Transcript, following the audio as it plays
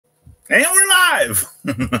And we're live.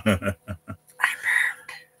 I burned.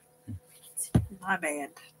 My bad.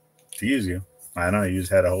 Excuse you. I know you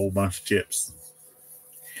just had a whole bunch of chips.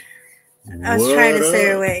 I was trying to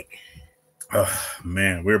stay awake. Oh,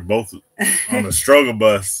 man, we're both on the struggle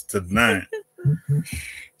bus tonight.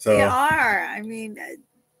 So We are. I mean,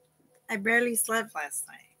 I barely slept last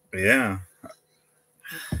night. Yeah.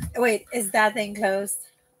 Wait, is that thing closed?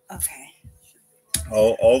 Okay.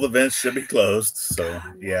 All the vents should be closed. So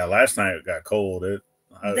yeah, last night it got cold.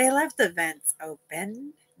 They left the vents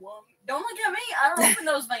open. Well, don't look at me. I don't open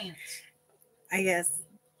those vents. I guess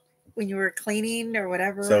when you were cleaning or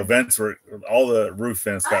whatever. So all the roof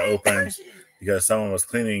vents got open because someone was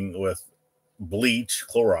cleaning with bleach,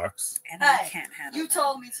 Clorox, and I can't handle you that.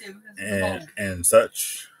 told me to. and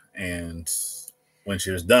such. And when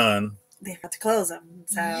she was done, they forgot to close them.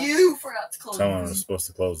 So you forgot to close them. Someone was supposed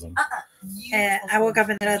to close them. I woke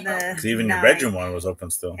up in the even your bedroom one was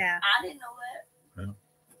open still. Yeah. I didn't know that. Yeah.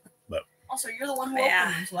 But also, you're the one who opened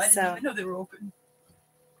them, so I didn't even know they were open.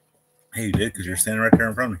 Hey, you did because you're standing right there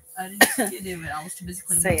in front of me. I didn't see you do it. I was too busy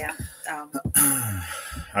cleaning. So yeah.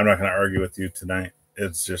 I'm not going to argue with you tonight.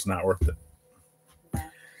 It's just not worth it.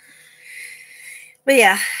 But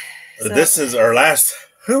yeah. So, this is our last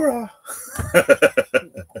hoorah.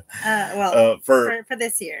 For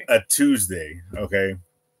this year. A Tuesday, okay?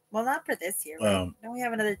 Well, not for this year. Right? Don't we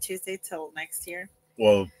have another Tuesday till next year?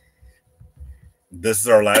 Well, this is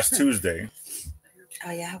our last Tuesday.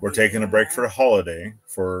 Oh yeah. We're taking a break for a holiday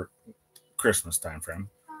for Christmas time frame.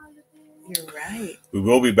 You're right. We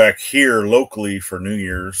will be back here locally for New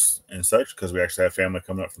Year's and such because we actually have family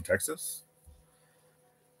coming up from Texas.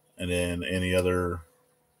 And then any other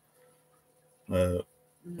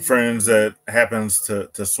friends that happens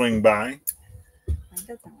to swing by. That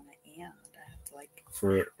doesn't want to end. I have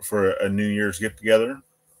to for a New Year's get together.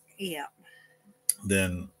 Yeah.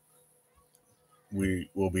 Then we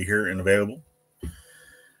will be here and available.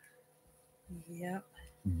 Yep.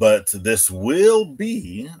 But this will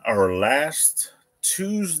be our last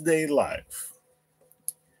Tuesday live.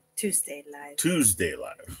 Tuesday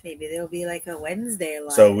live. Maybe there'll be like a Wednesday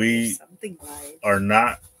live. So we something live. Are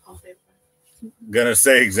not gonna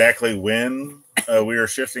say exactly when we are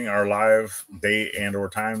shifting our live date and or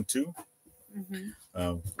time to.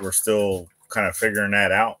 Mm-hmm. We're still kind of figuring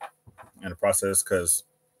that out in the process because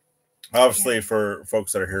obviously for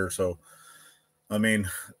folks that are here. So, I mean,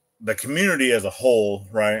 the community as a whole,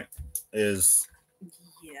 right, is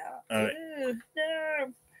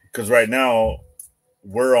because right now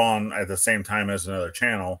we're on at the same time as another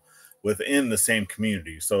channel within the same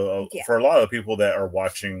community. So for a lot of people that are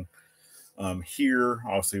watching here,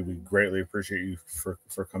 obviously we greatly appreciate you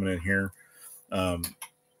for coming in here.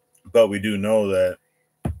 But we do know that,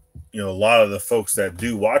 a lot of the folks that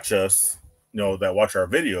do watch us, that watch our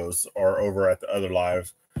videos are over at the other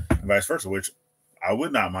live and vice versa, which I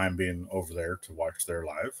would not mind being over there to watch their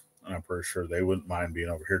live. And I'm pretty sure they wouldn't mind being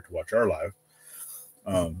over here to watch our live.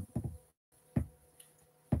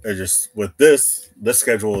 It's just with this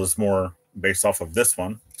schedule is more based off of this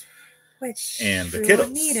one. Which and the we kiddos will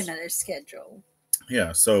need another schedule.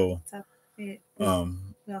 Yeah, so we'll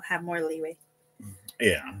have more leeway.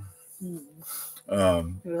 Yeah. We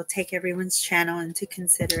will take everyone's channel into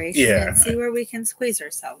consideration and see where we can squeeze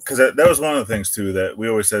ourselves. Because that was one of the things too that we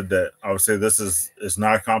always said that I would say this is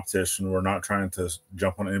not a competition. We're not trying to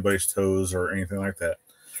jump on anybody's toes or anything like that.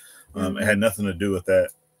 It had nothing to do with that.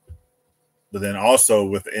 But then also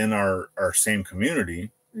within our same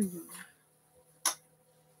community,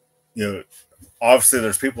 obviously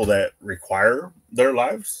there's people that require their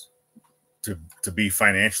lives to be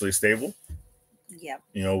financially stable. Yeah.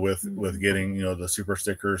 With getting, the super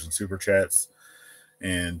stickers and super chats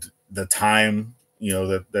and the time,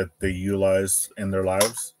 that they utilize in their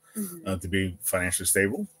lives to be financially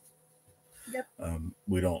stable. Yep.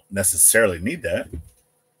 We don't necessarily need that.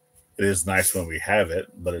 It is nice when we have it,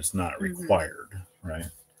 but it's not required, right?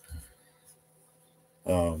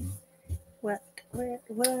 What?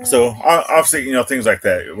 So obviously, things like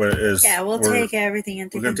that is. Yeah, we'll take everything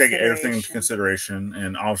into consideration. We're going to take everything into consideration,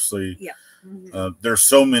 and obviously, there's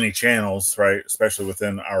so many channels, right? Especially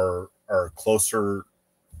within our closer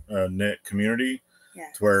knit community,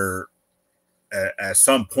 to where at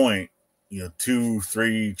some point,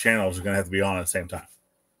 2-3 channels are going to have to be on at the same time,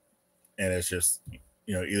 and it's just.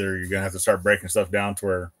 Either you're going to have to start breaking stuff down to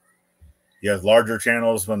where you have larger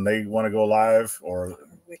channels when they want to go live, or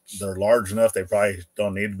they're large enough they probably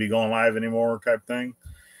don't need to be going live anymore type thing.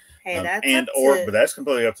 Hey, but that's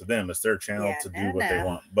completely up to them. It's their channel to do what they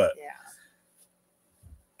want. But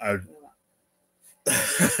I'm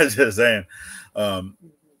just saying,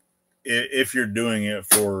 if you're doing it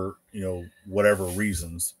for, whatever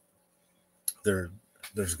reasons,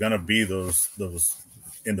 there's gonna be those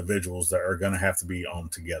individuals that are gonna have to be on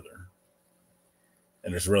together,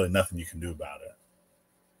 and there's really nothing you can do about it.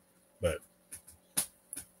 But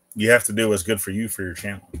you have to do what's good for you, for your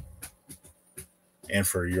channel, and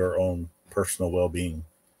for your own personal well-being.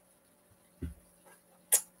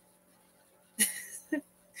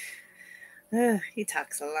 He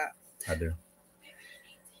talks a lot. I do.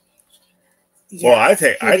 Yeah. Well, I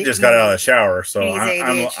just got out of the shower, so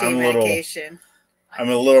I'm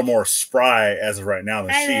a little more spry as of right now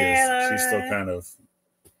than she is. Laura. She's still kind of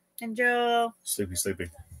sleepy.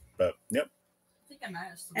 But yep. I think I might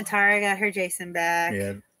have and Tara got her Jason back.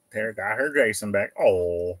 Yeah, Tara got her Jason back.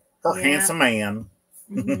 Oh, her handsome man.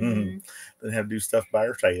 Mm-hmm. Doesn't have to do stuff by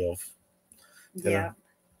herself. Yeah.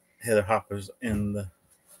 Heather Hopper's in the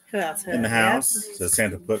house. Yep. So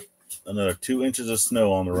Santa put another 2 inches of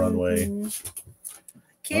snow on the runway.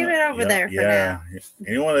 Keep it over there for now.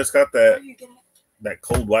 Anyone that's got that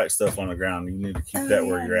cold white stuff on the ground, you need to keep that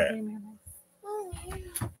where you're at.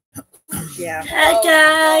 Yeah. Hi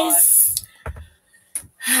guys.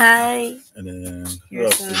 Hi. And then who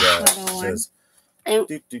else we got? Says, I hi,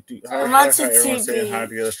 everyone saying hi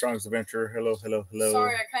together. Strongest adventure. Hello.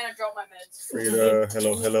 Sorry, I kind of dropped my meds. Frida,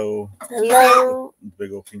 hello. Hello.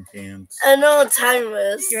 Big old pink hands. I know what time it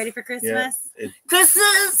is. You ready for Christmas? Yeah,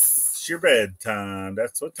 Christmas. It's your bedtime.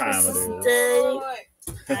 That's what time Christmas it is. Day.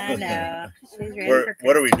 I know. She's ready for Christmas.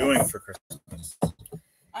 What are we doing for Christmas?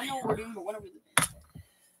 I know what we're doing, but when are we leaving?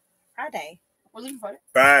 Friday. We're leaving Friday?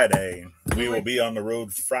 Friday. We will be on the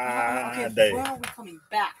road Friday. Okay, when are we coming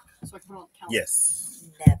back? So I can put it on the calendar. Yes.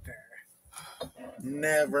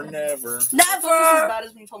 Never.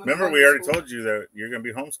 Remember, we already told you that you're going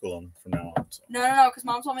to be homeschooling from now on. So. No, because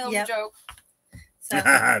Mom told me that was a joke. So,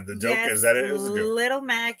 the joke is that it was a joke. Little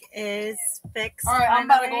Mac is fixed. All right, I'm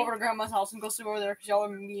about to go over to Grandma's house and go sleep over there because y'all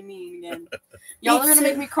are being mean again. Y'all are going to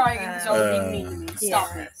make me cry again because y'all are being mean to me.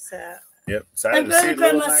 Stop it. Yep. Excited to see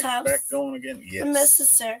Little Mac back going again.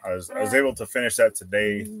 Yes. I was able to finish that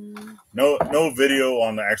today. No video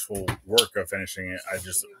on the actual work of finishing it. I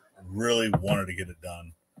just really wanted to get it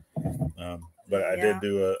done. But I did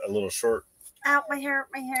do a little short. Ow, my hair.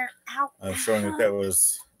 Ow. Showing that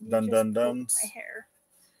was done. My hair.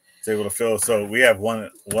 It's able to fill. So we have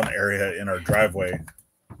one area in our driveway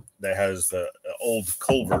that has an old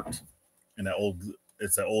culvert, and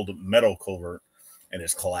it's an old metal culvert, and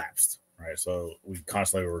it's collapsed. Right, so we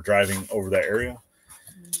constantly were driving over that area,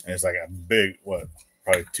 and it's like a big,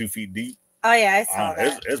 probably 2 feet deep. Oh yeah, I saw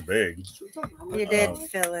that. It's big. You did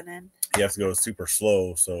fill it in. You have to go super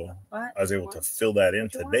slow, so I was able to fill that in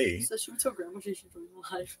today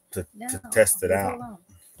to test it out.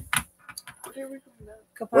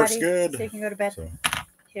 Works good. So you can go to bed. So.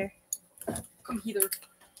 Here. Come hither.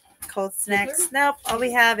 Cold snacks. Nope. All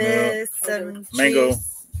we have is some mango.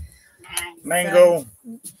 Cheese, Mango.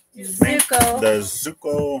 Zuko. The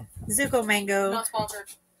Zuko mango. Not sponsored.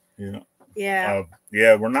 Yeah.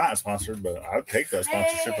 Yeah, we're not sponsored, but I'd take that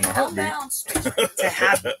sponsorship in a heartbeat. To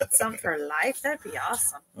have some for life, that'd be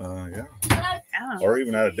awesome. Yeah. Or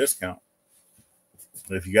even at a discount.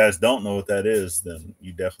 If you guys don't know what that is, then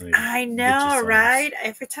you definitely. I know, right?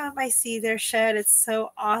 Every time I see their shed, it's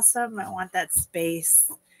so awesome. I want that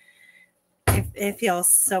space. It feels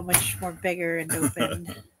so much more bigger and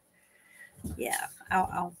open. Yeah,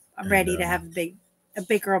 I'm ready to have a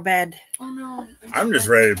big girl bed. Oh no! I'm just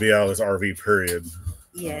ready to be out of this RV period.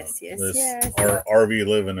 Yes. Our RV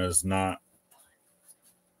living is not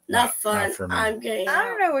fun. Not for me. I'm getting. I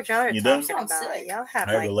don't know what y'all are done? talking about. Y'all have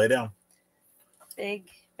I have to lay down. Big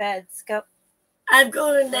beds. Go. I'm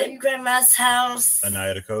going to Grandma's house.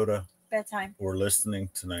 Anaya Dakota. Bedtime. We're listening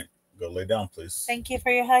tonight. Go lay down, please. Thank you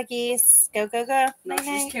for your huggies. Go. No, she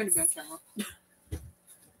just came to be on camera.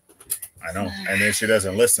 I know. And then she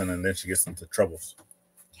doesn't listen, and then she gets into troubles.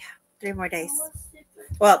 Yeah. 3 more days.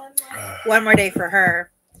 Well, 1 more day for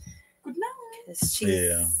her. Good night.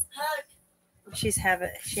 She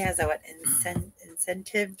has a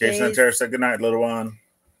incentive Jason days? and Tara said good night, little one.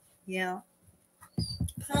 Yeah.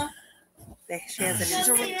 She has an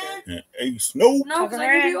incentive. Yeah. Hey, Snow. No, because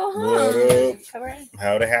I give you a hug.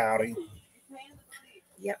 What up? Howdy.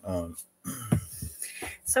 Yep.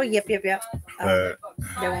 So yep.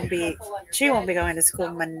 She won't be going to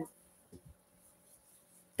school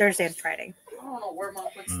Thursday and Friday. I don't know where Mom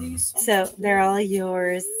puts these. So they're all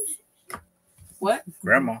yours. What?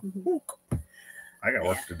 Grandma. I got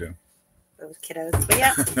work to do. Those kiddos. But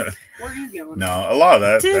yeah. Where are you going? No, a lot of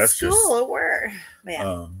that. To that's school just. At work.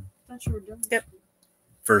 Yeah. Thought you were done. Yep.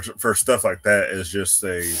 For stuff like that is just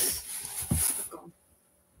a.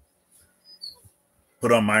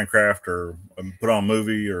 put on Minecraft or put on a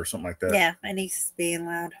movie or something like that. Yeah, my niece is being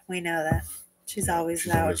loud. We know that. She's always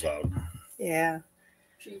loud. Always loud. Yeah.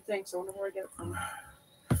 She thinks I wonder where I get it from.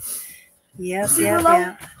 Yes,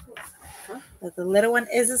 yeah. But the little one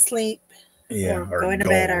is asleep. Yeah, or going to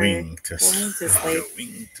bed or going to sleep.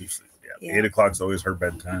 Going to sleep. Yeah. 8 o'clock is always her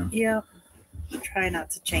bedtime. Yep. Try not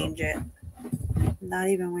to change it. Not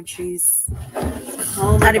even when she's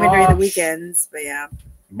not even during the weekends, but yeah.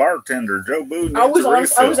 Bartender Joe Boo. I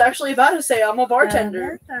was actually about to say I'm a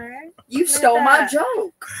bartender. You stole my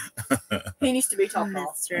joke. He needs to be talked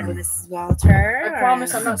off. Mr. and Mrs. Walter. I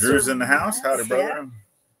promise I'm not. Drew's in the house. Howdy, brother.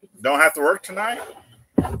 Don't have to work tonight.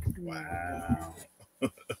 Wow.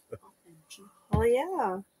 Oh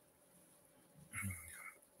yeah.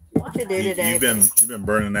 What to do today? You've been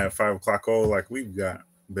burning that 5 o'clock oil like we've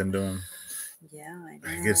been doing. Yeah, I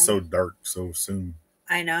know. It gets so dark so soon.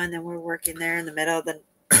 I know, and then we're working there in the middle of the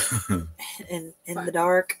in the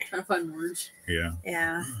dark. Trying to find words. Yeah.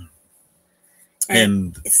 Yeah.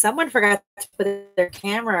 And someone forgot to put their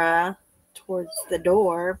camera towards the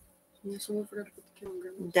door. Yeah, someone forgot to put the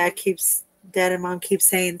camera. Dad and Mom keep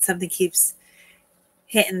saying something keeps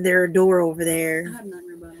hitting their door over there. I have not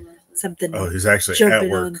heard about it. Something. Oh, he's actually jumping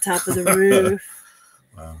at work on top of the roof.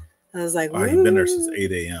 Wow. I was like, oh, he's been there since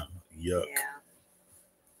 8 a.m. Yuck. Yeah.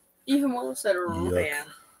 Even Willow said it wrong.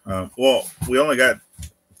 Yeah. Well, we only got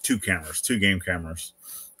 2 game cameras.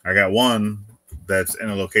 I got one that's in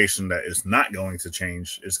a location that is not going to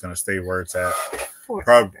change. It's going to stay where it's at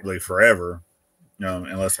probably forever,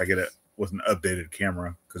 unless I get it with an updated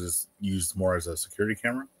camera because it's used more as a security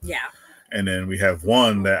camera. Yeah. And then we have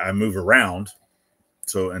one that I move around.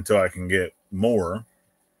 So until I can get more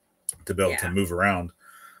to be able to move around.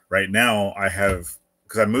 Right now I have,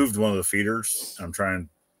 because I moved one of the feeders. I'm trying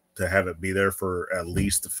to have it be there for at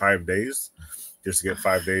least 5 days, just to get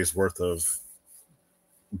 5 days worth of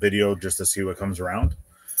video, just to see what comes around.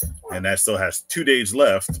 And that still has 2 days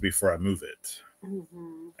left before I move it.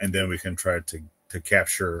 Mm-hmm. And then we can try to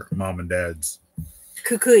capture Mom and Dad's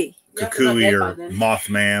Kukui or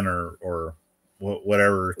Mothman or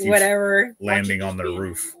whatever keeps landing on their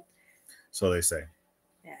roof. So they say.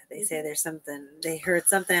 Yeah, they say there's something. They heard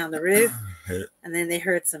something on the roof, and then they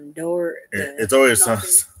heard some door. It's always some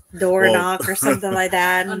door knock or something like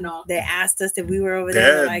that. And they asked us if we were over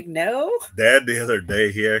there. We're like, no. Dad, the other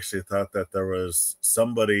day, he actually thought that there was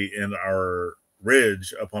somebody in our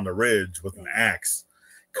ridge, up on the ridge, with an axe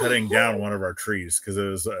cutting down one of our trees because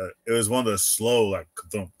it was one of the slow, like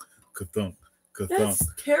ka-thunk, ka-thunk, ka-thunk.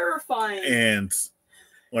 That's terrifying. And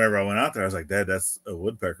whenever I went out there, I was like, Dad, that's a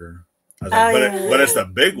woodpecker. I was like, but it's the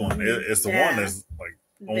big one. It's the one that's like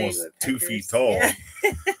almost 2 feet tall.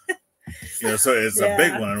 Yeah. So it's a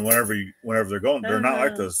big one. And whenever they're going, they're not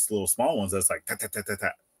like those little small ones. That's like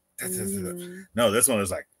no, this one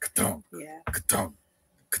is like ka-tunk, ka-tunk,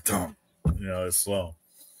 ka-tunk. It's slow.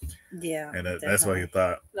 Yeah. And that's what he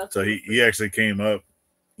thought. So he actually came up,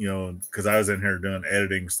 because I was in here doing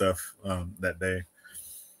editing stuff that day.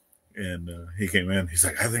 And he came in. He's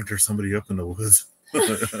like, I think there's somebody up in the woods.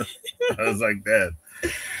 I was like, Dad.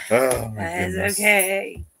 Oh, that is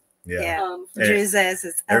okay. Yeah. Drew says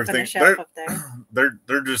it's up on the shelf up there.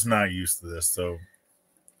 They're just not used to this. So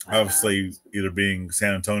obviously, either being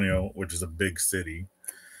San Antonio, which is a big city,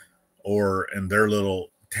 or in their little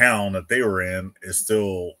town that they were in is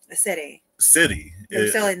still a city. They're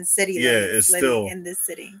still in city. Yeah, it's still in this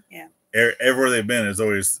city. Yeah. Everywhere they've been is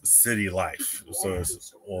always city life. So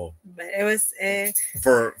it's but it was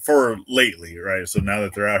for lately, right? So now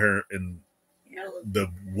that they're out here in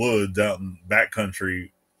the woods, out in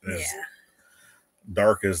backcountry,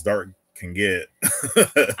 dark as dark can get.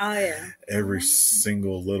 Oh yeah. Every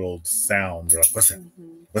single little sound. Like, what's that?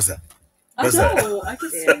 Mm-hmm. What's that? I know. I can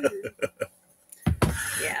see it.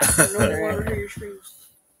 Yeah. No water hear your screams.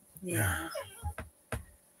 Yeah. All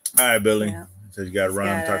right, Billy. Yeah. So you got to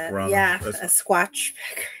run, talk around. Yeah, a squatch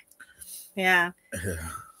pecker. Yeah.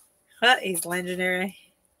 What? He's legendary.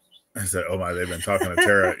 I said, oh my, they've been talking to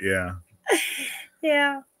Tara. Yeah.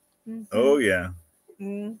 Yeah. Mm-hmm. Oh, yeah.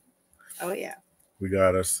 Mm-hmm. Oh, yeah. We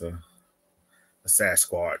got us a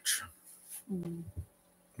Sasquatch. Mm-hmm.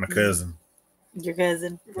 My cousin. Your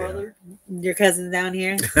cousin. Brother. Your cousin's down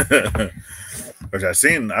here. Which I've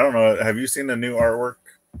seen. I don't know. Have you seen the new artwork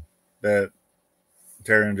that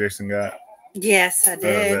Tara and Jason got? Yes, I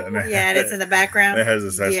did. Yeah, it's in the background. It has a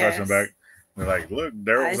Sasquatch in the back. They're like, look,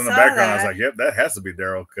 Daryl's in the background. That. I was like, yep, that has to be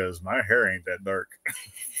Daryl because my hair ain't that dark.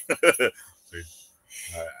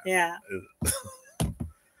 Yeah.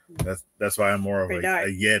 That's why I'm more of a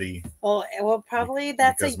Yeti. Well, probably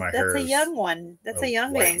that's a young one. That's a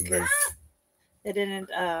youngling. They didn't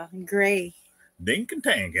gray. Dink and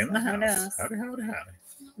tank in the Who house. knows? Howdy, howdy, howdy.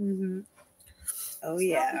 Mm-hmm. Oh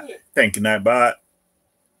yeah. Thank you, Nightbot.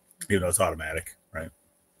 Even though it's automatic, right?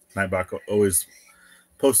 Nightbot always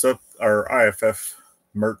posts up our IFF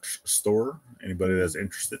merch store. Anybody that's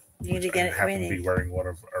interested. You need to get it. I happen to be wearing one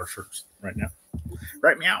of our shirts right now.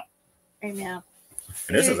 Right meow. Right meow.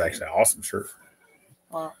 And this is actually an awesome shirt.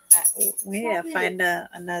 Well, we need to find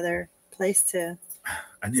another place to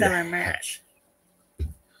I need sell a our hat. merch.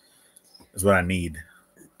 That's what I need.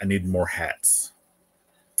 I need more hats.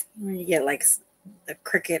 We need to get like a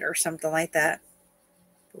cricket or something like that.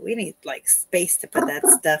 But we need like space to put that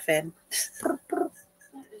stuff in.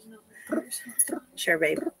 Sure,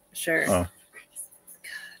 babe. Sure. Oh.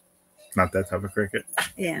 Not that type of cricket?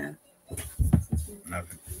 Yeah.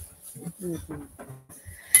 Okay. Mm-hmm.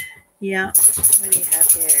 Yeah. What do you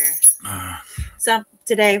have here? So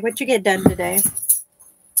today, what you get done today?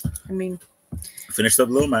 I mean, finished up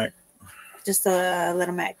Little Mac. Just a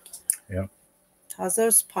Little Mac. Yeah. How's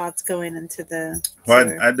those pots going into the?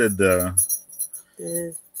 Well, I did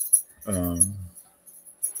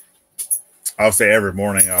I'll say every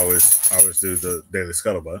morning I always do the daily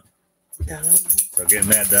scuttlebutt. So getting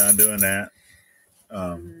that done, doing that,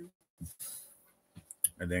 and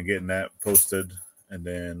then getting that posted, and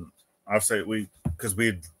then I'll say because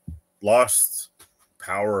we'd lost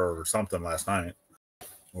power or something last night,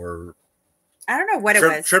 or I don't know what it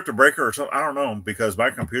was. Tripped a breaker or something. I don't know because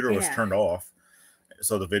my computer was turned off.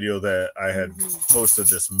 So the video that I had posted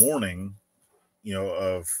this morning,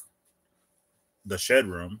 of the shed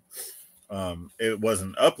room, it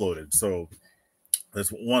wasn't uploaded. So that's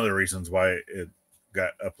one of the reasons why it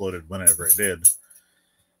got uploaded whenever it did.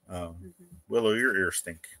 Willow, your ears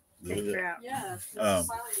stink. Yeah.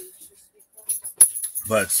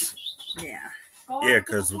 But yeah,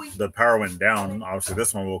 because the power went down. Obviously,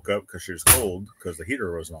 this one woke up because she was cold because the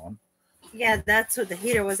heater was on. Yeah, that's what the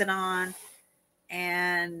heater wasn't on,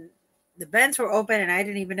 and the vents were open, and I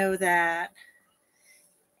didn't even know that.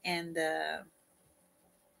 And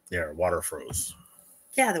water froze.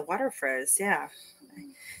 Yeah, the water froze. Yeah.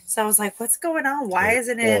 So I was like, "What's going on? Why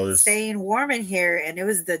isn't it staying warm in here?" And it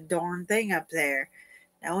was the darn thing up there.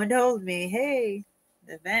 No one told me, "Hey,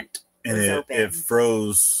 the vent was open." It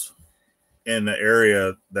froze in the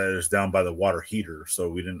area that is down by the water heater, so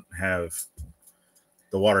we didn't have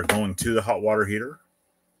the water going to the hot water heater.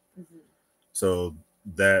 So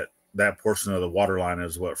that portion of the water line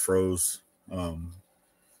is what froze,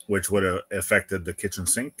 which would have affected the kitchen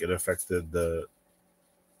sink. It affected the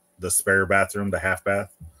spare bathroom, the half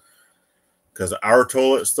bath, because our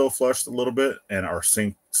toilet still flushed a little bit and our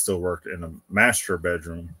sink still worked in the master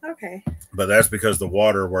bedroom. Okay. But that's because the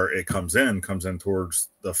water where it comes in towards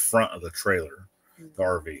the front of the trailer, the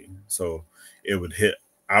RV. So it would hit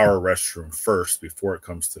our restroom first before it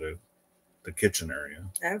comes to the kitchen area.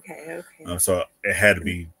 Okay. So it had to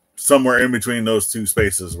be somewhere in between those two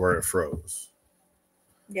spaces where it froze.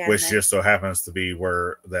 Yeah, which just so happens to be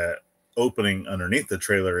where that opening underneath the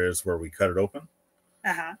trailer is, where we cut it open.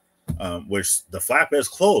 Which the flap is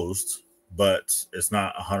closed, but it's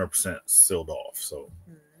not 100% sealed off. So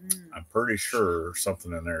I'm pretty sure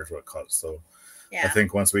something in there is what caused. So I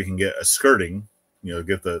think once we can get a skirting,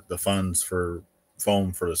 get the funds for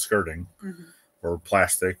foam for the skirting, or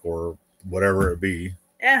plastic or whatever it be.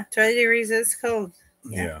 Yeah, 20 degrees is cold.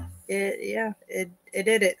 Yeah. It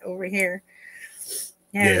did it over here.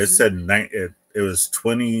 Yeah, it said it was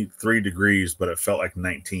 23 degrees, but it felt like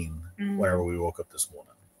 19 whenever we woke up this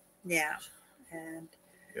morning. Yeah. And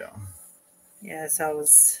yeah, so I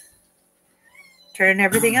was turning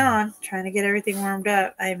everything on, trying to get everything warmed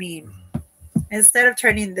up. I mean, instead of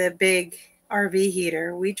turning the big RV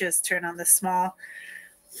heater, we just turn on the small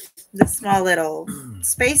little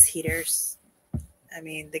space heaters. I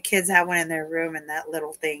mean, the kids have one in their room, and that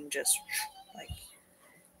little thing just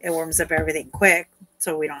it warms up everything quick,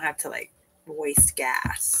 so we don't have to waste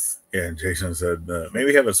gas. Yeah, and Jason said,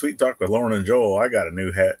 maybe have a sweet talk with Lauren and Joel. I got a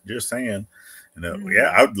new hat, just saying. And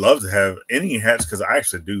yeah, I would love to have any hats, because I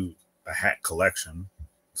actually do a hat collection.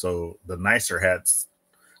 So the nicer hats,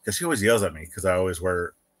 because she always yells at me because I always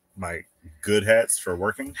wear my good hats for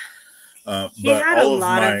working. But all of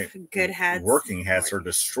my good hats, working hats, are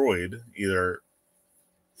destroyed either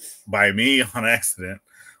by me on accident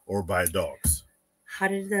or by dogs. How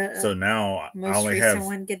did the so now most I only recent have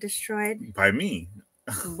one get destroyed? By me.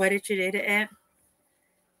 What did you do to it?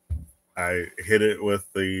 I hit it with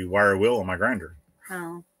the wire wheel on my grinder.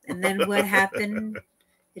 Oh, and then what happened?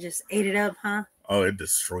 It just ate it up, huh? Oh, it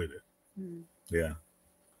destroyed it. Yeah.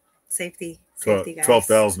 Safety, guys.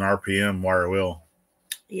 12,000 RPM wire wheel.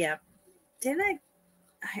 Yeah. Didn't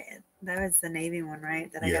That was the Navy one,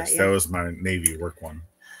 right? That I Yes, got that you. was my Navy work one.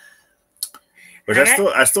 Which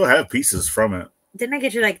I still have pieces from it. Didn't I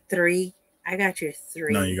get you like 3? I got you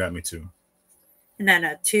 3. No, you got me 2.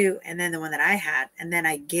 No, 2, and then the one that I had, and then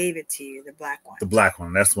I gave it to you, the black one. The black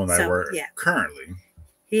one. That's the one I wear currently.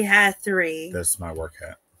 He had 3. That's my work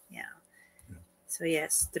hat. Yeah. So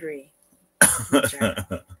yes, 3.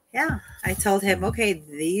 Yeah. I told him, okay,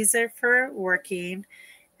 these are for working,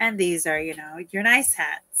 and these are, your nice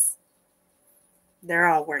hats. They're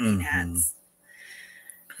all working hats.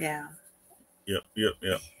 Yeah. Yep.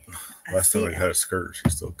 Well, I still had a skirt. She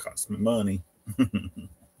still cost me money. All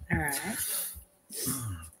right.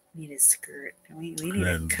 Need a skirt. We need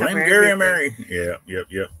and to cover blame Gary and everything. Mary.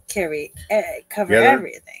 Yep. Cover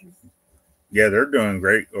everything. Yeah, they're doing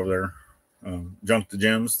great over there. Junk the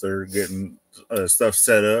gyms. They're getting stuff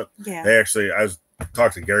set up. Yeah. I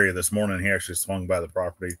talked to Gary this morning. He actually swung by the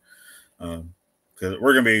property because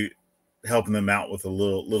we're gonna be helping them out with a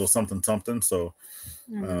little something. So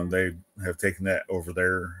they have taken that over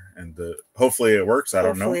there, and hopefully it works. I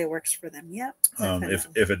don't know. Hopefully it works for them. Yep.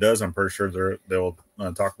 If it does, I'm pretty sure they'll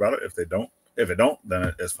talk about it. If it don't,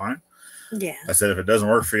 then it's fine. Yeah. I said if it doesn't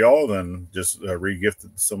work for y'all, then just re-gift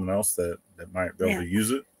it to someone else that might be able to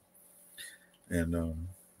use it. And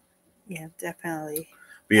yeah, definitely.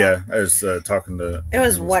 But yeah, I was talking to. It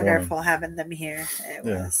was wonderful having them here. It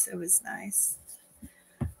was nice.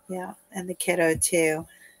 Yeah, and the kiddo too.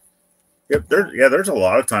 Yep, there's a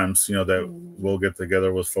lot of times that we'll get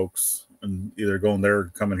together with folks and either going there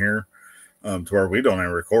or coming here to where we don't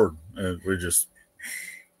even record. We just.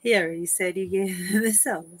 He already said you gave him the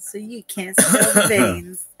cell, so you can't smell the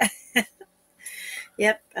veins.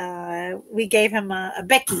 Yep, we gave him a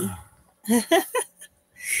Becky.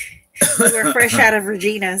 We were fresh out of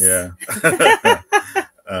Regina's. Yeah.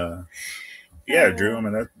 Drew. I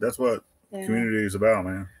mean, that's what community is about,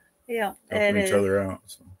 man. Yeah, helping each other out.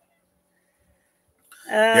 So.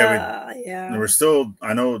 Yeah. We're still.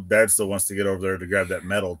 I know Dad still wants to get over there to grab that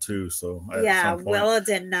medal too. So Willa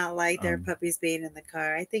did not like their puppies being in the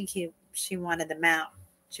car. I think she wanted them out.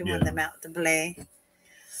 She wanted them out to play.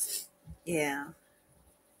 Yeah.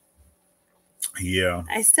 Yeah.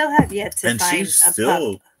 I still have yet to find she's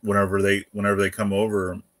still pup. whenever they come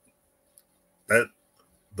over,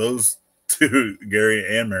 those two,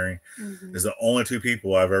 Gary and Mary, is the only 2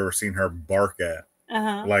 people I've ever seen her bark at.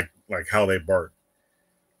 Like how they bark.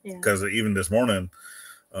 Because even this morning,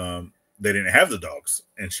 they didn't have the dogs,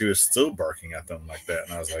 and she was still barking at them like that.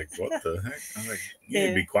 And I was like, "What the heck?" I was like, "You need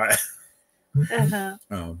to be quiet."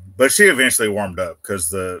 But she eventually warmed up because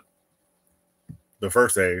the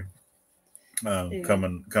first day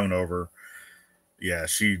coming over,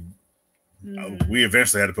 she. We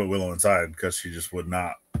eventually had to put Willow inside because she just would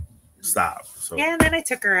not stop. So and then I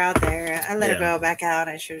took her out there. I let her go back out,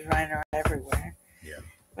 and she was running around everywhere. Yeah,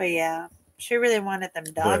 but she really wanted them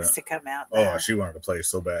dogs to come out. Though. Oh, she wanted to play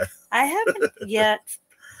so bad. I haven't yet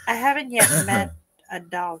met a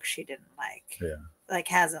dog she didn't like. Yeah, like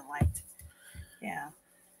hasn't liked. Yeah.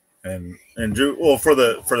 And Drew, well, for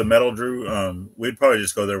the metal, Drew, we'd probably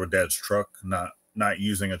just go there with Dad's truck, not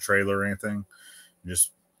using a trailer or anything,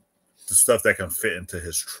 just the stuff that can fit into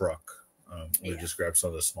his truck. We just grab some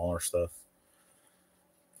of the smaller stuff.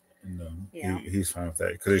 And he's fine with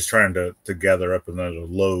that because he's trying to gather up another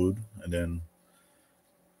load, and then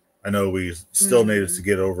I know we still needed to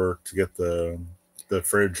get over to get the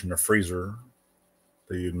fridge and the freezer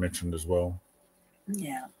that you mentioned as well.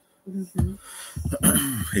 Yeah,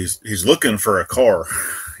 he's looking for a car.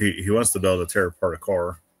 He wants to be able to tear apart a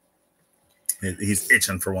car. He's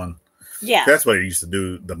itching for one. Yeah, that's what he used to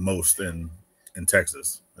do the most in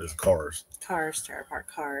Texas. Is cars. Tear apart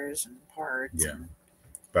cars and parts. Yeah.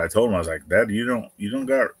 But I told him, I was like, Dad, you don't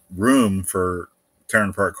got room for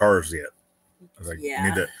tearing apart cars yet. I was like,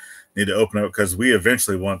 need to open up because we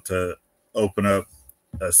eventually want to open up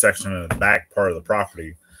a section in the back part of the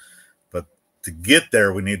property. But to get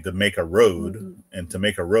there, we need to make a road, and to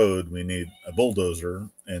make a road, we need a bulldozer.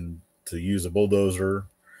 And to use a bulldozer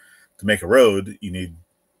to make a road, you need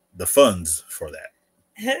the funds for that.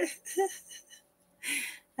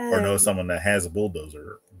 Or know someone that has a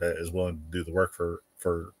bulldozer that is willing to do the work for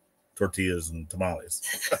tortillas and tamales.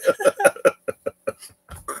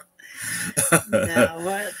 No,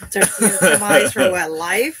 what? Tortillas and tamales for what?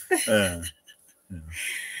 Life?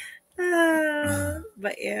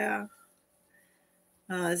 But yeah.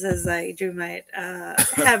 It says like Drew might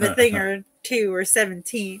have a thing or 2 or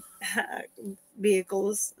 17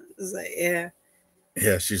 vehicles. It's like,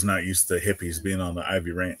 yeah, she's not used to hippies being on the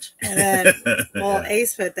Ivey Ranch. And then,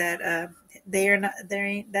 Ace put that they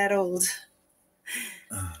ain't that old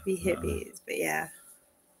to be hippies, but yeah.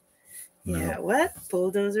 Yeah, what?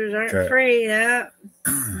 Bulldozers aren't free. Yeah.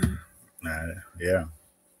 Yeah.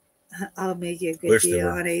 I'll make you a good deal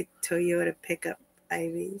on a Toyota pickup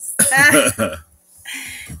Ivies.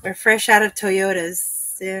 We're fresh out of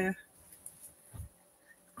Toyotas. Yeah.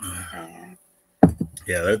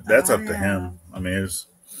 Yeah, that's up to him. I mean, it's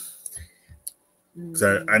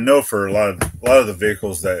because I know for a lot of the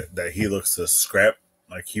vehicles that he looks to scrap,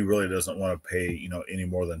 like he really doesn't want to pay, you know, any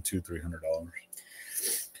more than $200-300.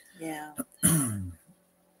 Yeah.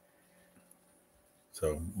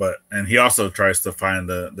 So, and he also tries to find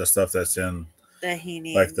the stuff that's in that he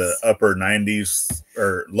needs, like the upper 90s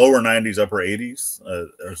or lower 90s, upper 80s.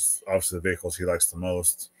 There's obviously the vehicles he likes the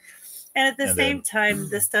most. And at the same time,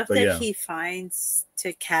 the stuff that he finds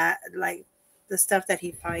like the stuff that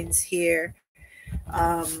he finds here,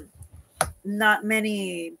 not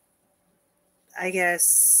many, I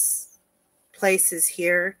guess, places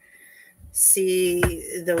here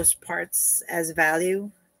see those parts as value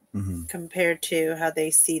compared to how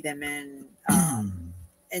they see them in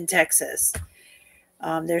Texas.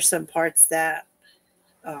 There's some parts that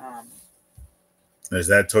is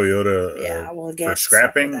that Toyota we'll for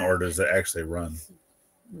scrapping, or does it actually run?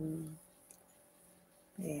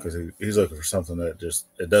 Because he's looking for something that just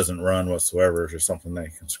it doesn't run whatsoever. It's just something that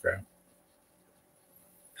he can scrap.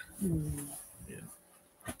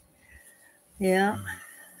 Yeah.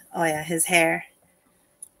 Oh yeah, his hair.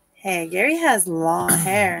 Hey, Gary has long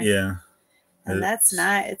hair. Yeah. And that's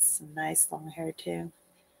not. It's nice long hair too.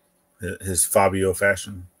 His Fabio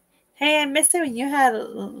fashion. Hey, I missed it when you had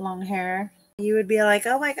long hair. You would be like,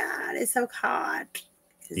 "Oh my God, it's so hot."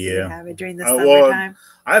 You would have it during the summertime.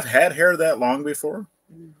 I've had hair that long before.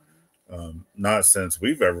 Not since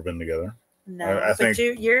we've ever been together. No, I think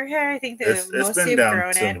your hair. I think the most you've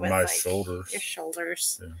grown it was my like shoulders. Your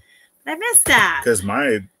shoulders. Yeah. I missed that because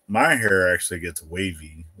my hair actually gets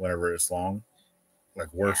wavy whenever it's long,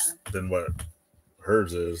 like worse than what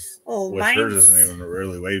hers is. Oh, hers isn't even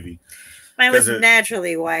really wavy. Mine was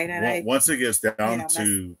naturally white, and once it gets down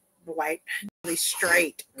to white, really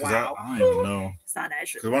straight. Wow, I don't even know. It's not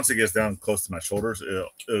natural. Because once it gets down close to my shoulders, it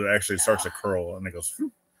actually starts to curl, and it goes.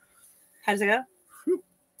 Whoop. How does it go?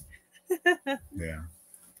 Yeah.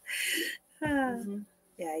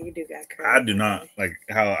 Yeah, you do got curly. I do not like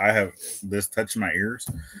how I have this touching my ears.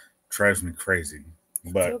 Drives me crazy.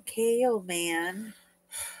 But it's okay, old man.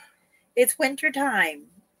 It's winter time.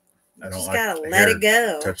 I don't just like gotta let it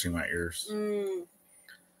go. Touching my ears.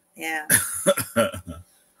 Yeah.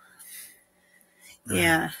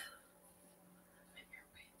 Yeah.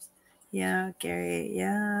 Yeah, Gary.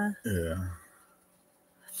 Yeah. Yeah.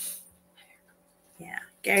 Yeah.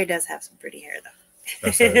 Gary does have some pretty hair, though.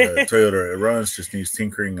 That's Toyota. It runs, just needs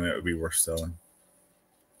tinkering, and it would be worth selling.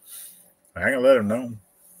 I ain't gonna let him know.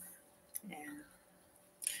 Yeah.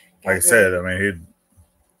 Like I said, I mean,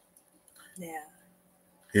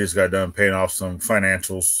 he just got done paying off some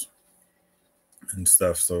financials and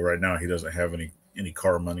stuff. So right now he doesn't have any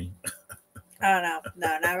car money. Oh no,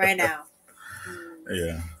 not right now.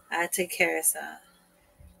 Yeah. I took care of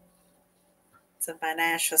some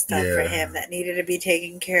financial stuff for him that needed to be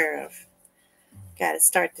taken care of. Got to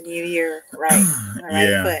start the new year right, on the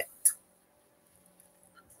right foot.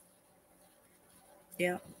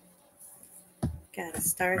 Yep. Got to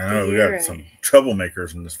start the year we got some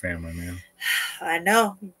troublemakers in this family, man. I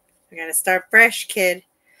know. We got to start fresh, kid.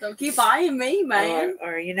 Don't keep eyeing me, man.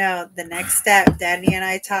 Or the next step, Daddy and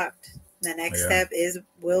I talked. The next step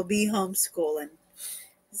will be homeschooling.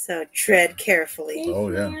 So tread carefully.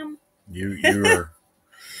 Oh, yeah. You were...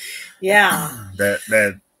 Yeah.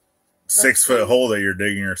 That 6 foot hole that you're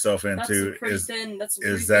digging yourself into is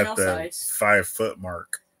at the 5 foot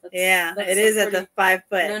mark. It is at the 5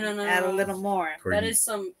 foot. No. Add a little more. That is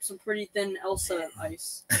some pretty thin Elsa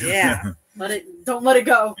ice. Yeah. Don't let it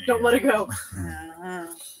go. Don't let it go.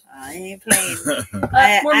 I ain't playing.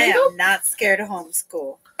 I am not scared of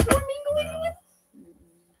homeschool.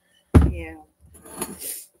 Yeah.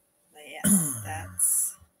 But yeah,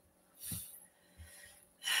 that's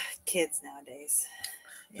kids nowadays.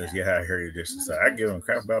 Yeah, I hear you just say, I give him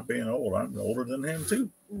crap about being old. I'm older than him, too.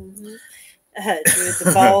 Mm-hmm.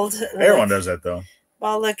 The bald. Everyone does that, though.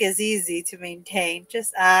 Bald look is easy to maintain.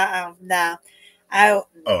 Just, no. I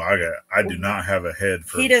do not have a head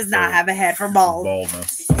for... He does not have a head for bald.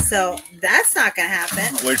 Baldness. So, that's not going to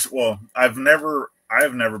happen. I've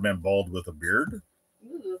never been bald with a beard.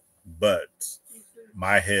 Ooh. But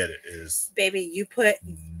my head is... Baby, you put...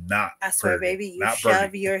 Not I swear, pretty. Baby, you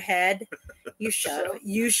shove your head. You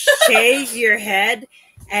shave your head,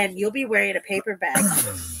 and you'll be wearing a paper bag.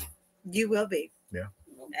 You will be. Yeah.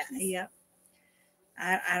 Yeah.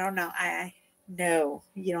 I don't know. No,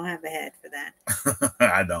 you don't have a head for that.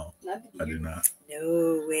 I don't. Not I you. do not.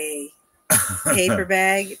 No way. Paper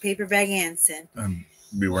bag Anson.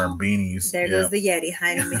 Be wearing beanies. There goes the Yeti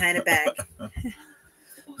hiding behind a bag.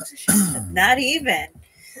 Not even.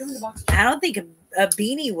 I don't think a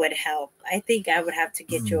beanie would help. I think I would have to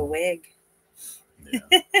get you a wig.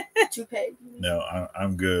 Yeah. Toupee. No,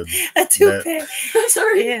 I'm good. A toupee. I'm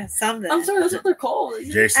sorry. Yeah, something. I'm sorry, that's what they're called.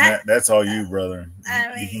 Jason, that's all you, brother.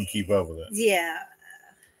 I mean, you can keep up with it. Yeah.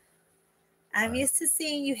 I'm used to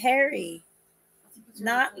seeing you hairy.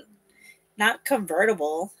 Not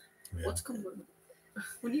convertible. Yeah. What's convertible?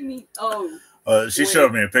 What do you mean? Oh. She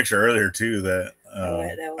showed me a picture earlier too that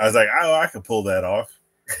I was like, oh, I could pull that off.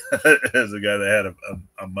 As a guy that had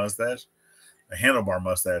a mustache, a handlebar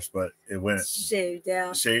mustache, but it went shaved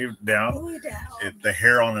down. The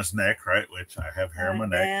hair on his neck, right? Which I have hair on my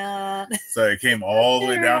neck, so it came all the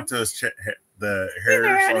way down to his the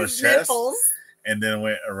hairs on his chest, nipples. And then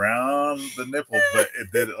went around the nipple, but it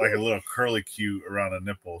did like a little curly Q around the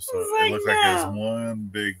nipple, so it looked like it was one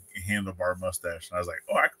big handlebar mustache. And I was like,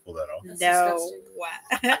 oh, I could pull that off.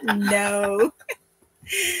 No, no.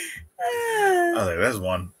 I was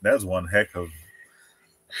like, that's one heck of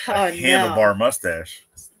a handlebar mustache.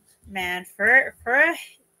 Man, for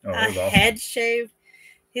a head shave,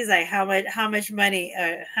 he's like, how much money,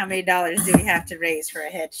 how many dollars do we have to raise for a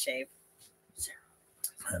head shave?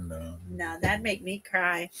 And, no, that'd make me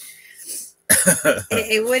cry.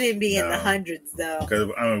 it wouldn't be in the hundreds though. Because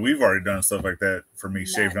I mean, we've already done stuff like that for me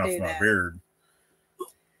shaving off my beard.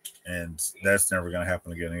 And that's never going to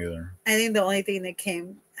happen again either. I think the only thing that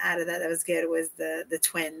came out of that was good was the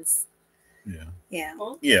twins. Yeah. Yeah.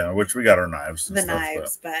 Yeah, which we got our knives. The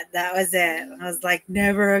knives, but that was it. I was like,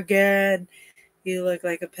 never again. You look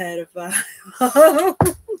like a pedophile.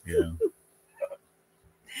 Yeah.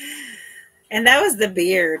 And that was the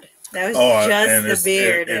beard. That was just the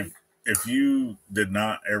beard. If you did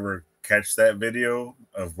not ever catch that video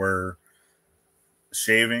of where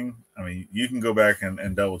shaving, I mean, you can go back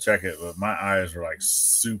and double check it, but my eyes were like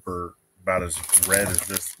super about as red as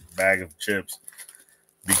this bag of chips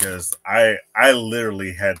because I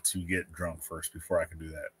literally had to get drunk first before I could do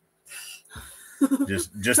that.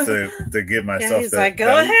 just to give myself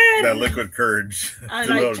that liquid courage. I'm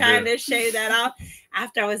like trying to shave that off.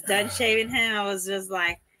 After I was done shaving him, I was just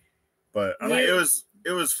like. But I mean, it was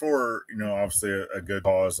for, obviously a good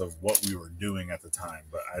cause of what we were doing at the time,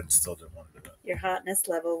 but I still didn't want to do it. Your hotness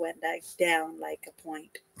level went down like a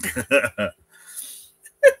point.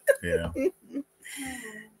 Yeah.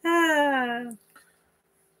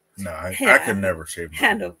 No, I could never shave.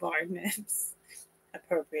 Handlebar nips.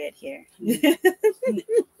 Appropriate here.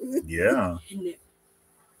 Yeah.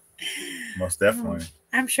 Most definitely.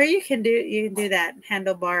 I'm sure you can do that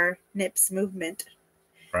handlebar nips movement.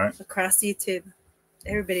 Right. Across YouTube.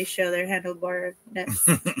 Everybody show their handlebar nips.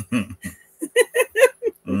 I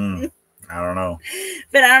don't know.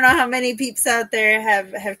 But I don't know how many peeps out there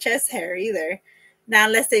have chest hair either. Now,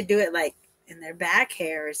 unless they do it like in their back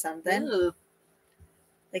hair or something. Ooh.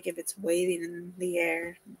 Like if it's waving in the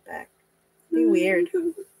air back. It'd be weird.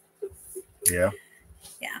 Yeah.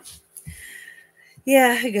 Yeah.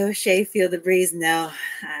 Yeah, go shave, feel the breeze. No,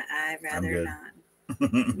 I'd rather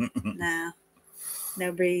not.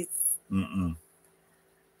 No breeze. Mm-mm.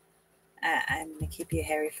 I'm going to keep you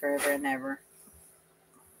hairy forever and ever.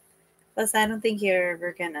 Plus, I don't think you're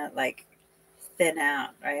ever going to, thin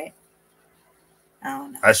out, right? I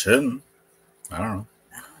don't know. I shouldn't. I don't know.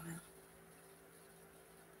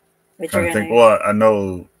 But I'm trying to think. Well, I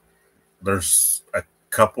know there's a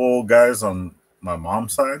couple guys on my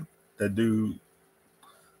mom's side that do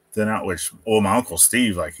thin out, my Uncle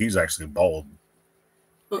Steve, he's actually bald.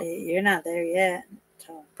 You're not there yet.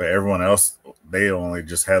 But everyone else, they only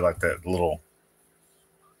just had that little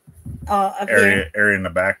area in the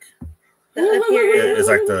back. It's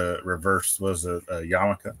like the reverse. Was it a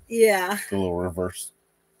yarmulke? Yeah. The little reverse.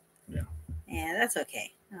 Yeah. Yeah, that's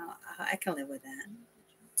okay. No, I can live with that.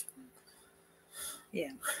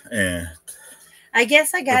 Yeah. And I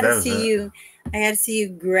guess I got to see you. I got to see you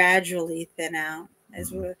gradually thin out.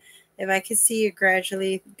 If I could see you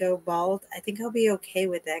gradually go bald, I think I'll be okay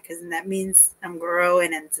with that because that means I'm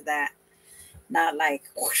growing into that. Not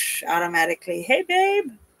whoosh, automatically, hey,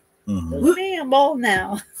 babe, look at me, I'm bald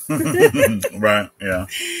now. Right, yeah.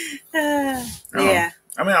 Yeah.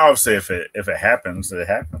 I mean, obviously, if it happens, it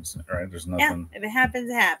happens, right? There's nothing. Yeah, if it happens,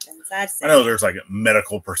 it happens. I'd say. I know there's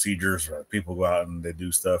medical procedures where people go out and they do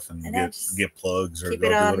stuff and get plugs or keep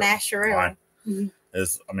it all natural. I mean,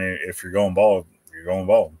 if you're going bald, you're going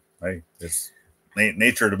bald. Hey,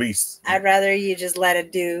 nature of the beast. I'd rather you just let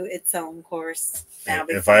it do its own course.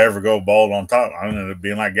 If I ever go bald on top, I'm going to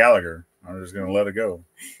be like Gallagher. I'm just going to let it go.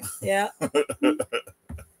 Yeah.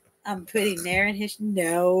 I'm putting nair in his...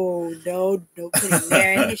 No putting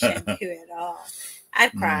nair in his shampoo at all.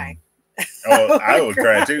 I'd cry. Oh, I would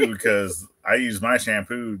cry too because I use my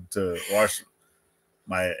shampoo to wash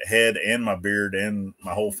my head and my beard and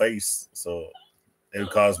my whole face. So it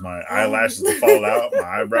would cause my eyelashes to fall out,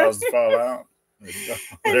 my eyebrows to fall out.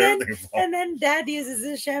 And then Dad uses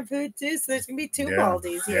his shampoo too, so there's gonna be two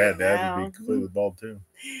baldies here. Yeah, Dad would be completely bald too.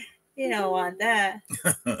 You don't want that.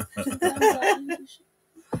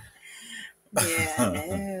 Yeah,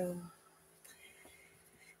 no.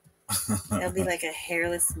 It'll be like a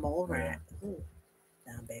hairless mole rat. Yeah. Ooh.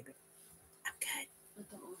 No, baby. I'm good.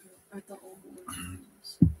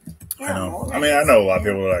 I know. I mean, I know a lot of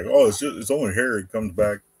people are like, "Oh, it's only hair; it comes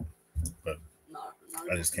back," but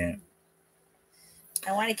I just can't.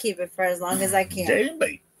 I want to keep it for as long as I can.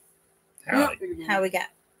 JB, how we got?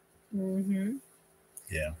 Mm-hmm.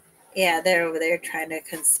 Yeah. Yeah, they're over there trying to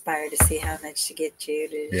conspire to see how much to get you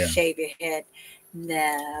to shave your head.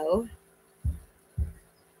 No.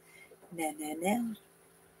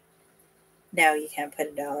 No, you can't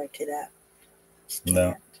put $1 to that.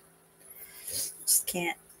 Just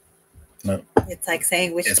can't. No. It's like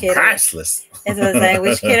saying which it's kid. Priceless. It's like saying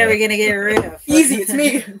which kid are we gonna get rid of? Easy, it's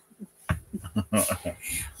me.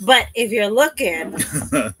 But if you're looking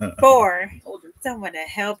for someone to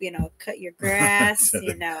help, cut your grass,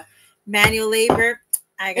 manual labor,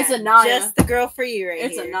 I got just the girl for you right here.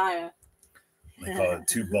 It's Anaya. They call it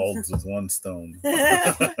 2 bulbs with 1 stone.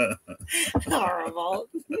 Horrible.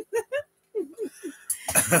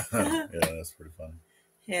 Yeah, that's pretty funny.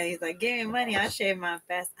 Yeah, he's like, give me money, I'll shave my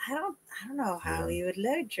face. I don't know how he would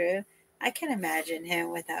look, Drew. I can imagine him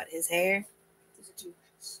without his hair.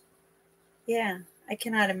 Yeah, I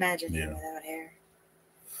cannot imagine him without hair.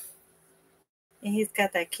 And he's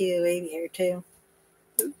got that cute wavy hair too.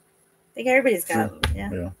 I think everybody's got it.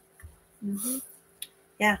 Yeah. Mm-hmm.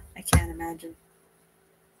 Yeah, I can't imagine.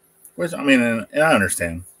 Which, I mean, and I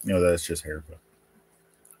understand, that it's just hair,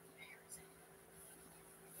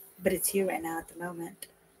 but it's you right now at the moment.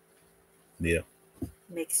 Yeah.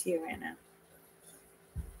 Makes you right now.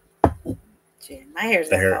 Gee, my hair's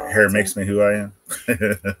the hair makes me who I am.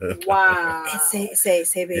 Wow. Say,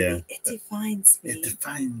 baby. Yeah. It defines me. It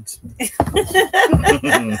defines me.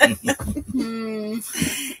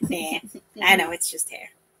 Nah, I know it's just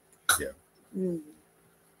hair. Yeah.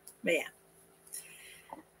 But yeah.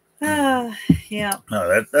 Yeah.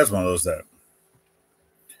 No, that's one of those that.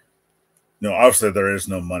 Obviously there is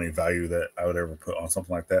no money value that I would ever put on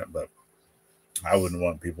something like that, but I wouldn't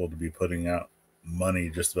want people to be putting out money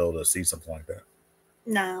just to be able to see something like that.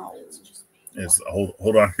 No. It's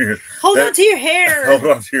hold on here. Hold on to your hair.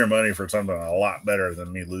 Hold on to your money for something a lot better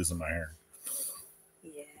than me losing my hair.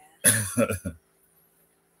 Yeah.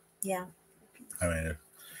 Yeah. I mean,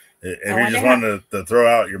 if you just wanted to throw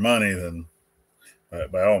out your money, then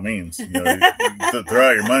by all means, to throw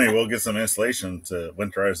out your money, we'll get some insulation to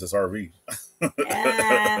winterize this RV.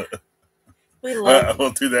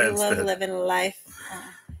 We'll do that instead. We love living life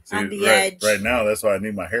on the edge. Right now, that's why I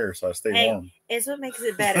need my hair, so I stay warm. It's what makes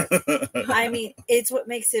it better. I mean, it's what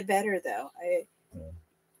makes it better, though.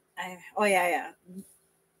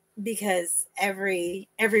 Because every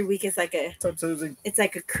week is like it's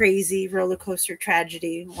like a crazy roller coaster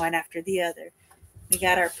tragedy, one after the other. We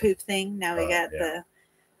got our poop thing. Now we got the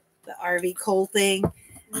RV cold thing.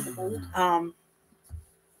 And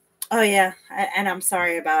I'm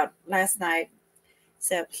sorry about last night.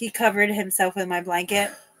 So he covered himself with my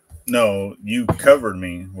blanket. No, you covered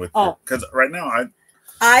me with because right now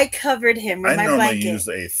I covered him with my blanket. I normally use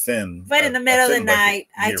a thin. But in the middle of the night,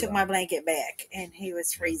 I took my blanket back, and he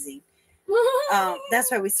was freezing. That's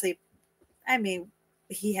why we sleep. I mean,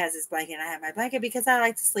 he has his blanket, and I have my blanket because I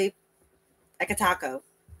like to sleep like a taco,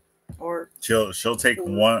 or she'll take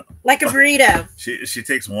one like a burrito. She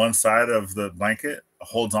takes one side of the blanket,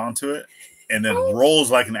 holds onto it, and then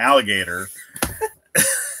rolls like an alligator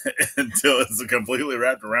until it's completely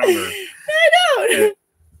wrapped around her. I know.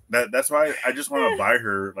 That's why I just want to buy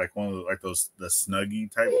her like one of the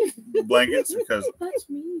Snuggie type blankets because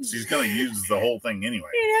she's gonna use the whole thing anyway.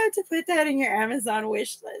 You have to put that in your Amazon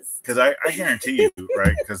wish list. Because I guarantee you,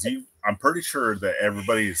 right? Because I'm pretty sure that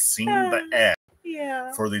everybody has seen the ad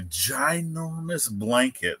for the ginormous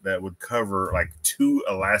blanket that would cover like 2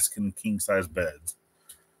 Alaskan king size beds.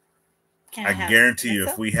 I guarantee you,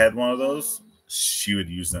 if we had one of those, she would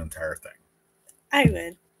use the entire thing. I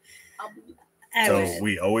would. So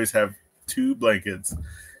we always have 2 blankets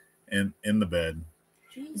in the bed.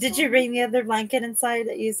 Did you bring the other blanket inside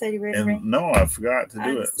that you said you were going to bring? No, I forgot to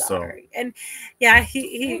do it. Sorry. And yeah,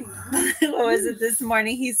 he what was it this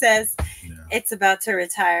morning? He says it's about to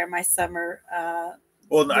retire my summer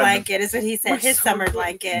blanket is what he said. His summer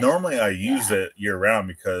blanket. Normally I use it year round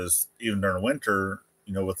because even during winter,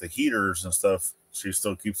 you know, with the heaters and stuff, she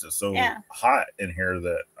still keeps it so hot in here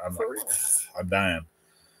that I'm dying.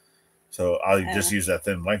 So I'll just use that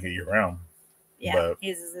thin blanket year round. Yeah, he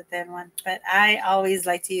uses a thin one. But I always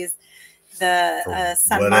like to use the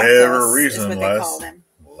San whatever Marcos, reason is what they call them.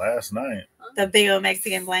 Last night. The big old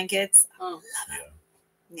Mexican blankets. Oh,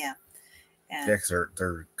 yeah. Yeah, because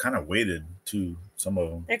they're kind of weighted too. Some of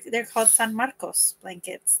them. They're called San Marcos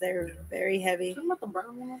blankets. They're very heavy. About the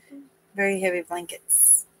brown one up there? Very heavy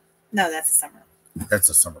blankets. No, that's a summer. That's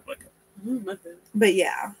a summer blanket. But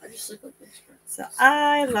yeah. I just sleep like this. So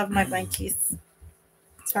I love my blankies.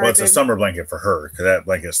 Well, it's a summer blanket for her because that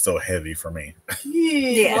blanket is still heavy for me.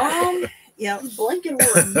 Yeah. Yep. Blanket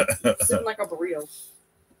one sitting like a burrito.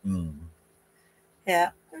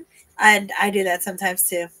 Yeah. And I do that sometimes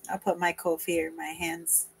too. I'll put my cold feet or my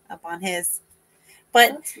hands up on his.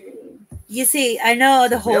 But you see, I know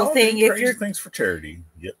the whole thing. If you're things for charity,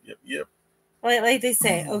 yep. Like they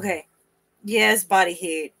say, okay, yes, body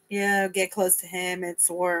heat. Yeah, get close to him. It's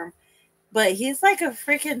warm. But he's like a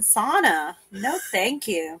freaking sauna. No, thank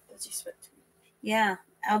you. Yeah.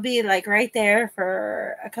 I'll be like right there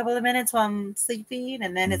for a couple of minutes while I'm sleeping.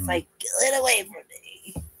 And then it's like, get away from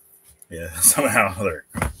me. Yeah. Somehow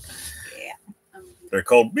they're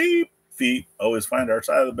cold. Beep. Feet always find our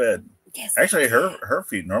side of the bed. Yes. Actually, her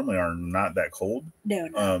feet normally are not that cold.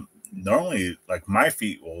 No. Normally, like my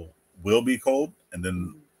feet will be cold and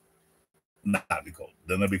then not be cold.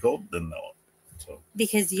 Then they'll be cold. Then no. So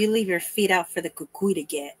because you leave your feet out for the cuckoo to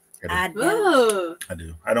get. I do.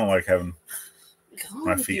 I don't like having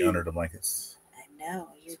my feet under the blankets. I know.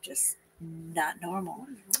 You're just not normal.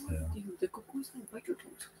 Yeah. The cuckoos can bite your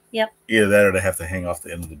toes. Yep. Either that or they have to hang off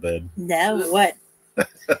the end of the bed. No, what?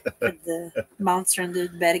 Put the monster under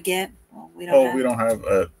the bed again? Well, we don't have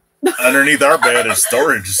underneath our bed is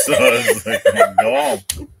storage. So it's like, go on.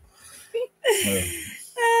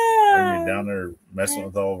 I'd be down there messing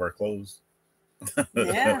with all of our clothes.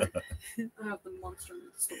 Yeah. I have the monster in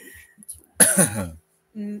the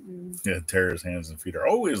storage. Yeah, Tara's hands and feet are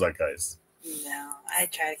always like ice. No, I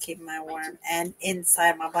try to keep mine warm and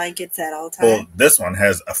inside my blankets at all times. Well, this one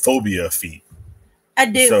has a phobia of feet. I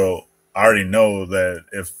do. So I already know that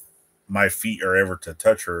if my feet are ever to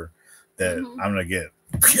touch her, that I'm gonna get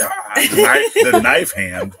the knife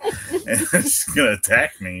hand and it's gonna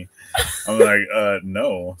attack me. I'm like,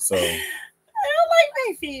 no. So I don't like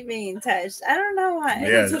my feet being touched. I don't know why.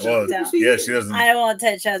 Yeah, she doesn't. I won't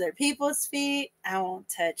touch other people's feet. I won't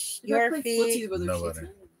touch your feet. Nobody.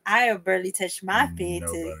 I barely touch my feet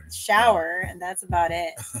to shower, and that's about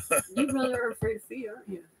it. You really are afraid of feet, aren't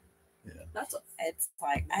you? Yeah. It's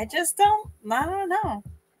like I don't know.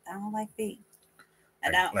 I don't like feet.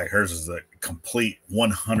 Like hers is a complete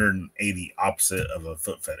 180 opposite of a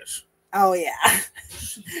foot fetish. Oh yeah.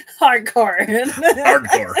 Hardcore.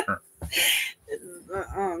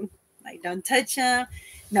 Like don't touch them.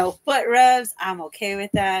 No foot rubs. I'm okay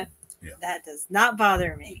with that. Yeah. That does not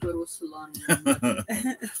bother me.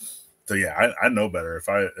 So yeah, I know better.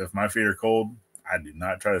 If my feet are cold, I do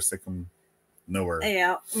not try to stick them nowhere.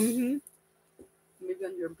 Yeah. Maybe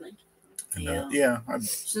under your blanket.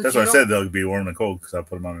 That's why I said they'll be warm and cold because I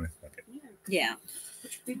put them on a blanket. Yeah.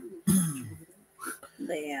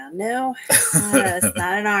 Yeah. No, it's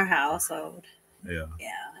not in our household. Yeah.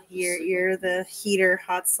 Yeah. You're the heater,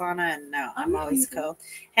 hot sauna, and no, I'm always cold.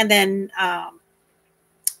 And then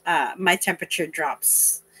my temperature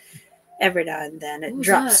drops every now and then. It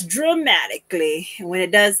drops dramatically. And when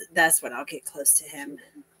it does, that's when I'll get close to him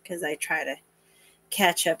because I try to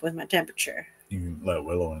catch up with my temperature. You can let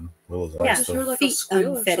Willow in. Willow's like feet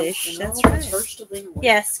fetish. That's right.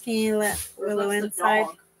 Yes, can you let Willow inside?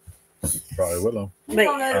 Probably Willow. But,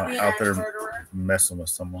 out there messing with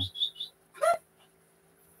someone.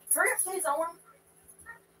 Hurry up, please, Owen.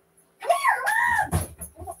 Come here,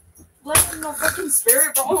 Mom! Let him no fucking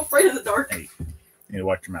spirit, but I'm afraid of the dark. Hey, you need to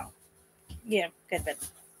watch your mouth. Yeah, good, but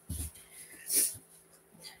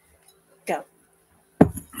go.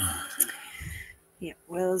 Yeah,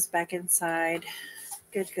 Will's back inside.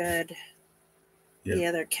 Good. Yep. The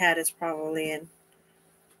other cat is probably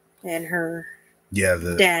in her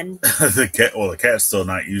den. The cat's still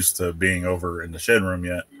not used to being over in the shed room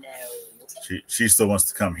yet. No. She still wants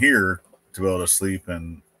to come here to be able to sleep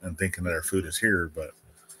and thinking that her food is here, but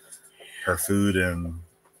her food and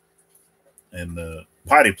the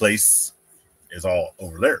potty place is all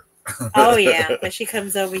over there. Oh yeah, but she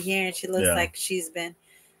comes over here and she looks Yeah. like she's been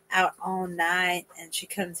out all night, and she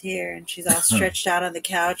comes here and she's all stretched out on the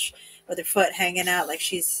couch with her foot hanging out like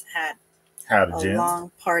she's had Howdy, a Jen.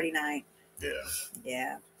 long party night. Yeah.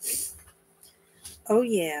 Yeah. Oh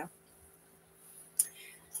yeah.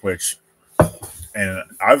 Which, and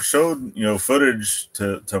I've showed, footage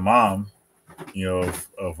to Mom,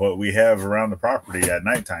 of what we have around the property at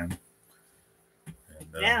nighttime. And,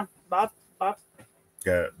 Yeah.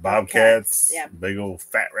 got bobcats, Yeah. big old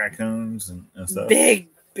fat raccoons and stuff. Big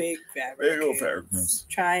fat Big old raccoons. fat raccoons.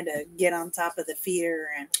 Trying to get on top of the feeder,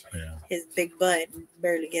 and his big butt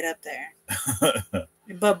barely get up there.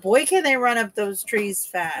 But boy, can they run up those trees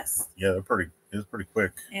fast. Yeah, it's pretty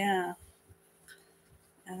quick. Yeah.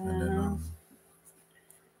 And then,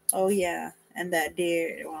 oh yeah, and that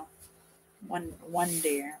deer. Well, one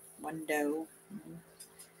deer, one doe.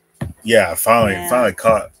 yeah, finally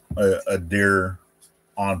caught a deer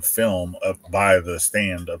on film up by the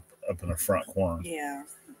stand up in the front corner. Yeah.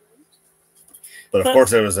 But of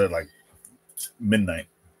course, it was at like midnight.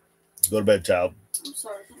 Go to bed, child. I'm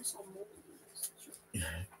sorry.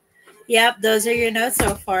 Yep, those are your notes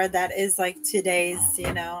so far. That is like today's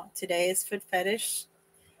foot fetish,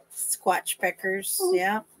 squatch peckers,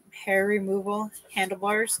 yeah, hair removal,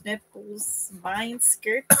 handlebars, nipples, vine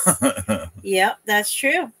skirts. Yep, that's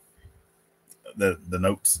true. The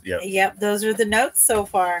notes, yeah. Yep, those are the notes so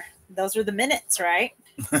far. Those are the minutes, right?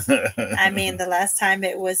 I mean, the last time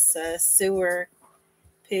it was sewer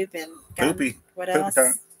poop and poopy. What poopy else?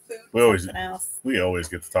 Time. We always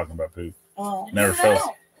get to talking about poop. Oh, Never fails.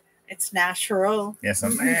 It's natural. Yes,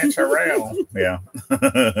 I'm natural. Yeah.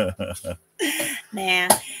 Nah,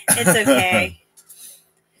 it's okay.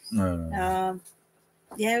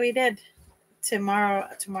 Yeah, we did. Tomorrow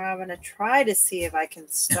I'm gonna try to see if I can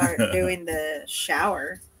start doing the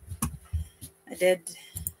shower. I did.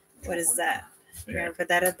 What is that? You're gonna put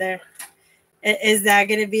that up there? Is that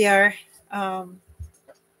gonna be our? I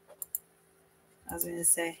was gonna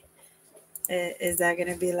say, is that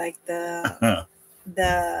gonna be like the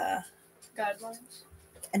guidelines?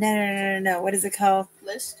 No. What is it called?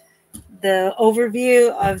 List. The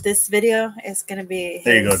overview of this video is gonna be.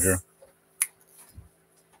 There you go, Drew.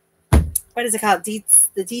 What is it called? The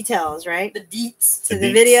details, right? The deets. To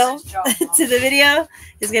the video. To the video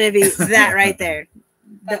is going to be that right there.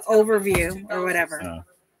 The overview or whatever.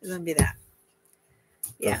 It's going to be that.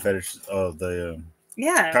 Yeah. Fetish. Oh,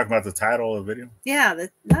 yeah. Talk about the title of the video. Yeah.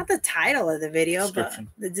 Not the title of the video, but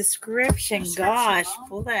the description. Gosh,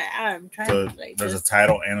 pull that out. I'm trying to. There's a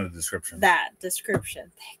title and a description. That description.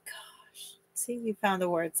 Thank gosh. See, you found the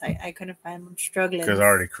words. I couldn't find them. I'm struggling. Because I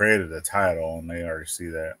already created a title and they already see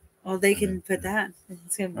that. Well, they can put that.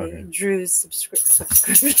 It's going to be Drew's subscription.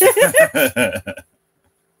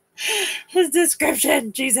 His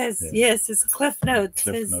description. Jesus. Yeah. Yes, his Cliff Notes.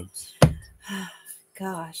 Notes.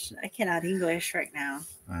 Gosh, I cannot English right now.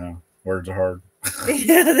 I know. Words are hard.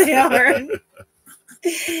 Yeah, they are.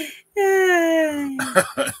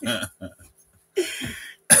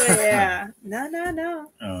 Yeah.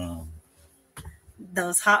 No.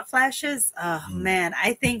 Those hot flashes, oh man,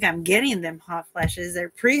 I think I'm getting them hot flashes. They're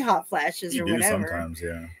pre-hot flashes or whatever. Sometimes,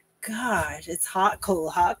 yeah. Gosh, it's hot,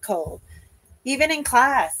 cold. Even in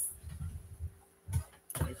class.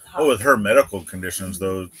 With her medical conditions,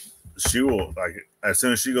 though, she will as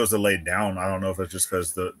soon as she goes to lay down. I don't know if it's just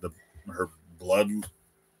because her blood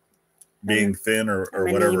being thin or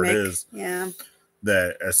whatever it is. Yeah.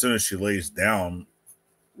 That as soon as she lays down,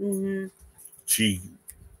 she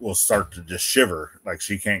will start to just shiver, like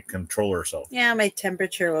she can't control herself. Yeah, my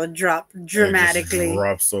temperature will drop dramatically. It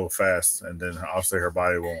drops so fast, and then obviously her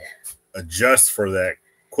body won't adjust for that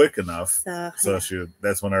quick enough. So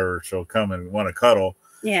that's whenever she'll come and want to cuddle.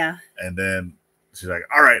 Yeah. And then she's like,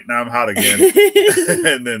 "All right, now I'm hot again."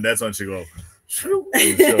 And then that's when she go. She'll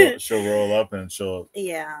roll up and she'll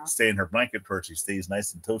stay in her blanket where she stays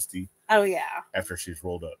nice and toasty. Oh yeah. After she's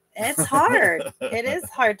rolled up. It's hard. It is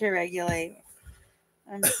hard to regulate.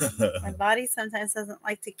 My body sometimes doesn't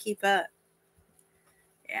like to keep up.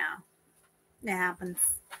 Yeah. It happens.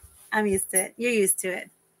 I'm used to it. You're used to it.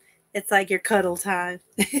 It's like your cuddle time.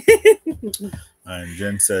 And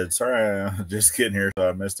Jen said, "Sorry, I'm just getting here, so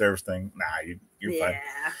I missed everything." Nah, you're fine.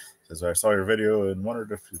 Says, "I saw your video and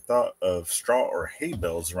wondered if you thought of straw or hay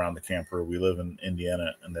bales around the camper. We live in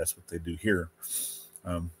Indiana, and that's what they do here."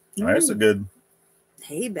 That's a good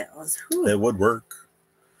hay bales. That would work.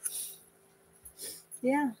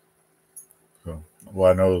 Yeah. So,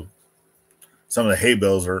 well, I know some of the hay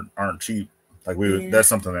bales aren't cheap. Like that's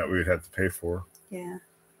something that we would have to pay for. Yeah.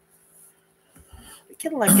 We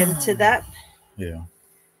can look into that. Yeah.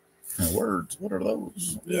 Words. What are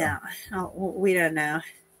those? Yeah. Oh, we don't know.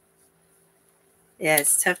 Yeah,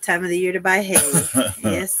 it's a tough time of the year to buy hay.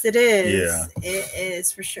 Yes, it is. Yeah. It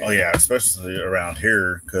is for sure. Oh yeah, especially around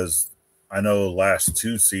here because I know the last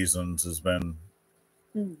 2 seasons has been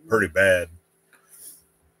pretty bad.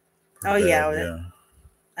 Yeah.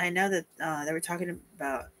 I know that they were talking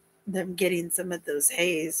about them getting some of those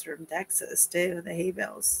hays from Texas too, the hay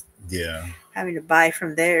bales. Yeah. Having to buy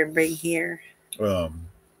from there and bring here. Well,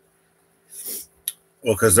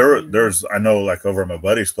 because there's I know like over at my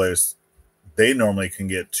buddy's place, they normally can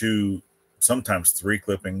get 2, sometimes 3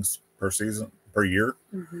 clippings per year.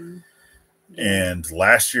 Mm-hmm. And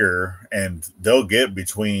last year, and they'll get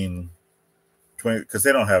between 20 because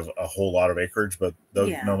they don't have a whole lot of acreage, but they'll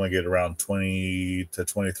normally get around 20 to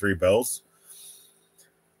 23 bells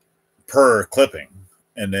per clipping.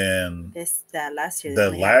 And then last year,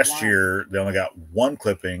 they only got 1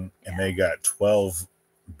 clipping, and they got 12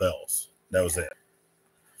 bells. That was it.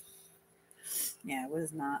 Yeah, it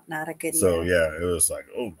was not a good So year. it was like,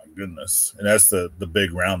 oh my goodness, and that's the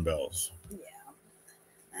big round bells.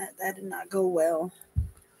 Yeah, that did not go well.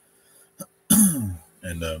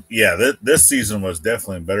 And this season was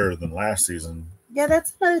definitely better than last season. Yeah,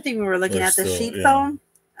 that's another thing we were looking at, the sheet foam.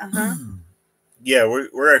 Yeah,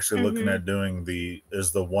 we're actually looking at doing the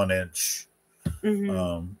 1-inch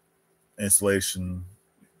insulation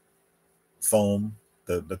foam,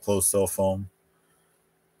 the closed cell foam.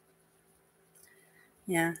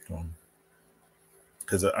 Yeah.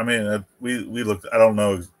 Because I mean, we looked. I don't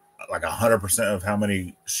know like 100% of how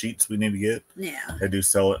many sheets we need to get. Yeah. They do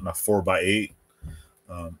sell it in a 4x8.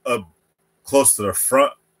 Up close to the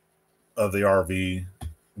front of the RV,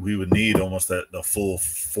 we would need almost the full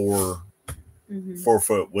 4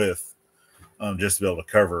 4-foot width, just to be able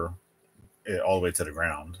to cover it all the way to the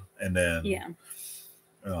ground. And then,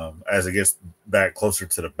 as it gets back closer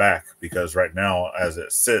to the back, because right now, as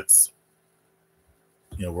it sits,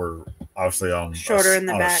 we're obviously on shorter in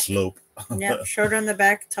the back. A slope. Yep, shorter in the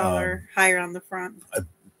back, taller, higher on the front. I'd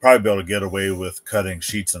probably be able to get away with cutting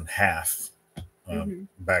sheets in half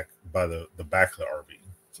back by the back of the RV.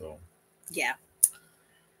 So yeah.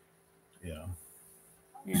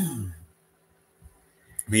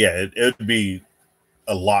 But yeah, it would be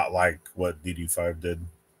a lot like what DD5 did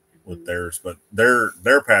with theirs, but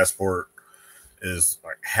their passport is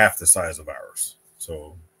like half the size of ours.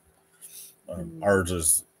 So ours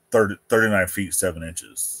is 39 feet 7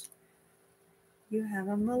 inches. You have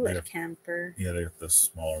a mullet camper. Yeah, they have the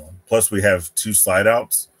smaller one. Plus, we have 2 slide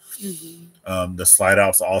outs. The slide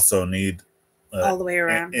outs also need all the way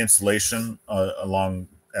around insulation along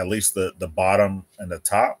at least the bottom and the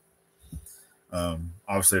top.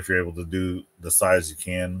 Obviously, if you're able to do the size you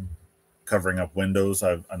can, covering up windows,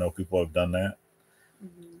 I know people have done that,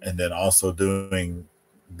 and then also doing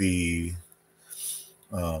the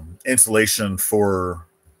insulation for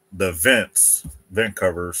the vent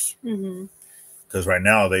covers, because right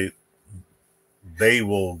now they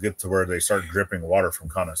will get to where they start dripping water from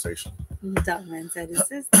condensation. Dogman said, "Is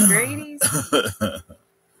this the Grady's?"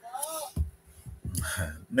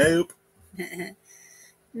 Nope.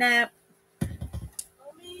 Nope.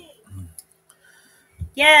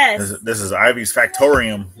 Yes. This is Ivey's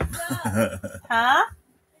Factorium. Huh?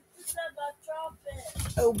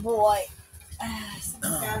 Oh boy.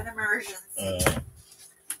 Got an emergency.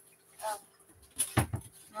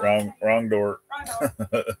 Wrong door. Wrong door.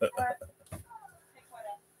 Don't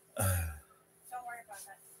worry about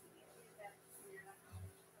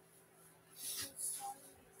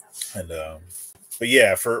that. And but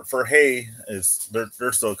yeah, for hay is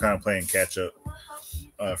they're still kind of playing catch up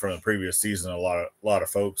from the previous season. A lot of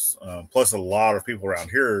folks, plus a lot of people around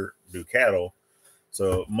here do cattle.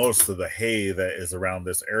 So most of the hay that is around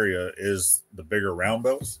this area is the bigger round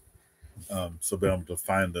bells. So being able to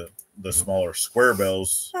find the smaller square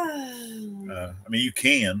bells, I mean, you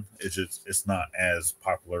can. It's not as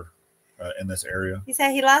popular in this area. He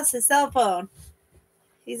said he lost his cell phone.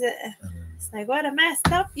 It's like, what a mess.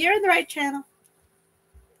 Nope, you're in the right channel.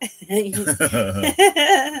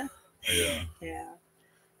 Yeah. Yeah.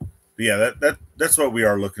 But yeah, that's what we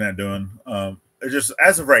are looking at doing. It just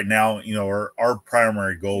as of right now, our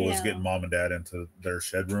primary goal was getting mom and dad into their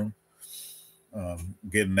shed room.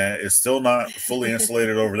 Getting that is still not fully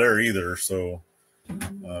insulated over there either. So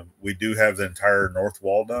we do have the entire north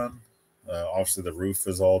wall done. Obviously, the roof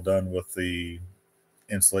is all done with the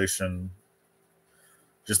insulation,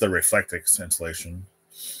 just the Reflectix insulation.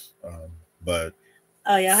 But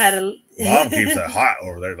oh, y'all had a mom keeps it hot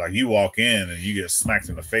over there. Like you walk in and you get smacked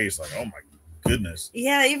in the face. Like, oh my goodness.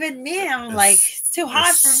 Yeah, even me, I'm like, it's too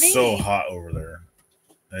hot for me. So hot over there.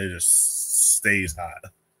 It just stays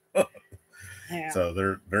hot. Yeah. So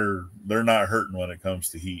they're not hurting when it comes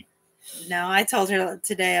to heat. No, I told her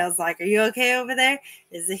today, I was like, "Are you okay over there?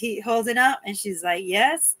 Is the heat holding up?" And she's like,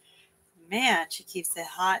 "Yes." Man, she keeps it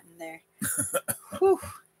hot in there. Whew.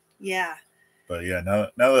 Yeah. But yeah, now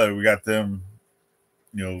that we got them,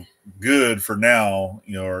 good for now,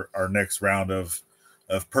 our next round of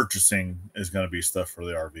purchasing is going to be stuff for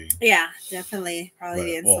the RV. Yeah, definitely. Probably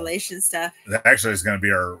the insulation stuff. Actually, it's going to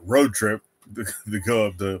be our road trip to go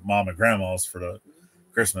up to Mom and Grandma's for the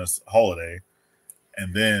Christmas holiday,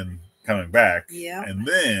 and then coming back, and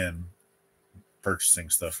then purchasing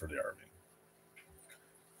stuff for the RV.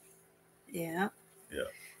 Yeah. Yeah.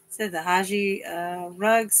 Said the Haji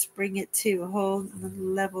rugs bring it to a whole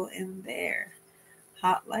level in there.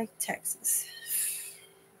 Hot like Texas.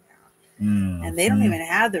 And they don't even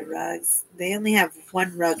have the rugs. They only have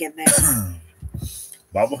one rug in there.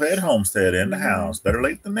 Bobblehead Homestead in the house. Better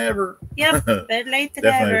late than never. Yep, better late than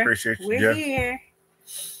Definitely never. appreciate you, We're Jeff. here.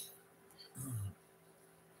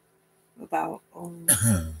 About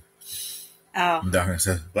Doctor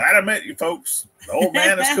says, "Glad I met you folks. The old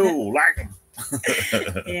man is cool. Like him."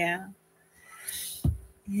 Yeah.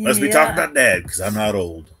 Must be talking about Dad because I'm not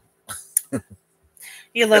old.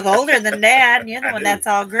 You look older than Dad. You're the one that's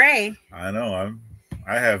all gray. I know.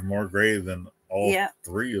 I have more gray than all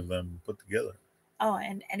three of them put together. Oh,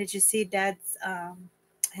 and did you see Dad's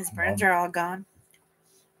his burns are all gone?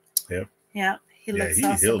 Yep. Yep. He looks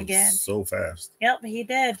awesome again. So fast. Yep, he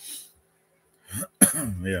did.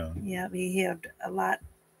 Yeah. Yep, he healed a lot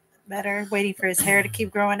better. Waiting for his hair to keep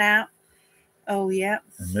growing out. Oh, yeah.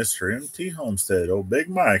 And Mr. MT Homestead, old Big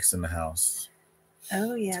Mike's in the house.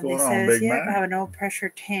 Oh, yeah. What's going they on, says, Big Mike? Have an old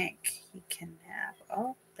pressure tank he can have.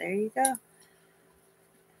 Oh, there you go.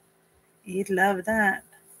 He'd love that.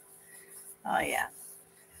 Oh, yeah.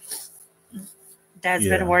 Dad's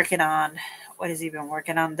been working on, what has he been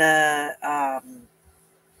working on? The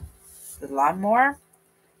lawnmower?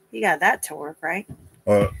 He got that to work, right?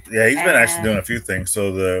 Well, yeah, he's been actually doing a few things.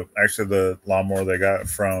 So the lawnmower they got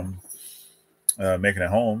from Making It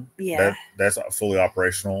Home, that's fully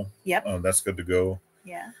operational. Yep. That's good to go.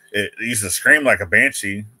 Yeah. It used to scream like a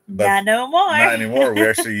banshee, but not no more. Not anymore. We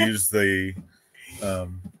actually use the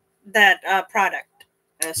that product,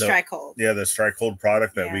 Strike Hold. Yeah, the Strike Hold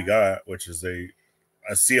product that we got, which is a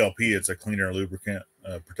CLP. It's a cleaner lubricant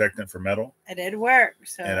protectant for metal. It did work.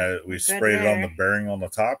 So and we sprayed it on the bearing on the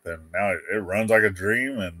top, and now it runs like a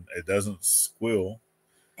dream, and it doesn't squeal.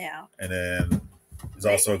 Yeah. And then he's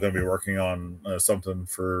also going to be working on something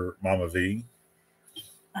for Mama V.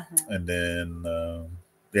 And then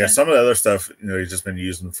some of the other stuff, he's just been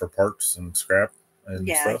using for parts and scrap and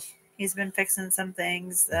stuff. He's been fixing some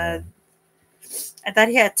things. I thought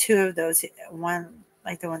he had two of those. One,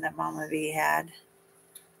 like the one that Mama V had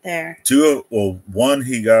there. One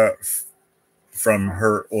he got from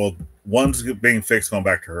her. Well, one's being fixed, going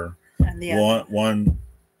back to her. And the one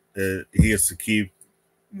he has to keep.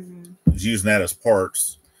 He's using that as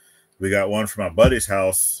parts. We got one from my buddy's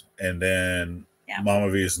house, and then Mama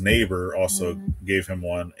V's neighbor also gave him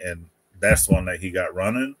one, and that's the one that he got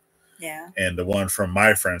running. Yeah. And the one from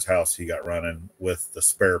my friend's house he got running with the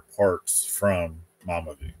spare parts from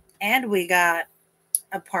Mama V. And we got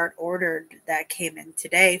a part ordered that came in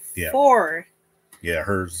today for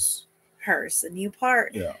hers, a new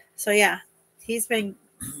part. Yeah. So he's been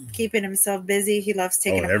keeping himself busy. He loves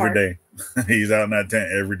taking apart every day. He's out in that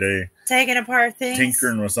tent every day, taking apart things,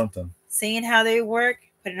 tinkering with something, seeing how they work,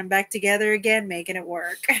 putting them back together again, making it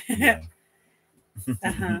work. Yeah.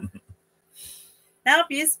 Nope,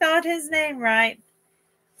 you spelled his name right.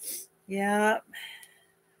 Yep.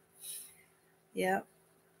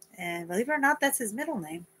 And believe it or not, that's his middle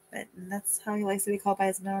name, but that's how he likes to be called by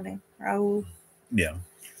his middle name, Raul. Yeah.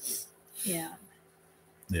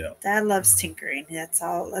 Dad loves tinkering. That's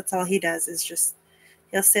all he does is just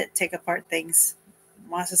he'll sit, take apart things,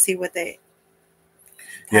 wants to see what they.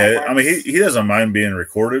 Yeah, I mean he doesn't mind being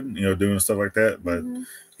recorded, doing stuff like that, but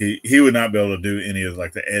he would not be able to do any of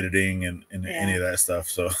like the editing and any of that stuff.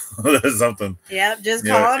 So that's something. Yep, just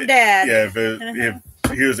call him Dad. Yeah, if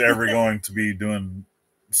he was ever going to be doing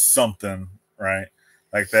something right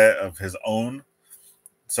like that of his own,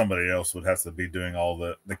 somebody else would have to be doing all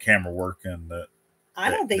the camera work and the. I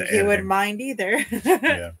don't think he would mind either.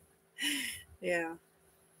 Yeah.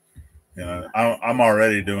 I'm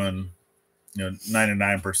already doing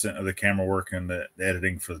 99% of the camera work and the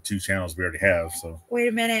editing for the 2 channels we already have. So wait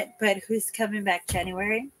a minute, but who's coming back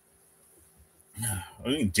January? I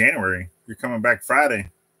mean, January. You're coming back Friday.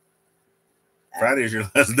 Friday is your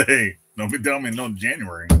last day. Don't be telling me no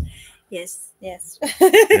January. Yes. Yeah.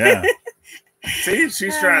 See,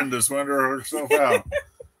 she's trying to swindle herself out.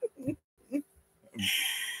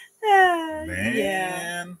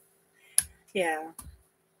 Man. Yeah.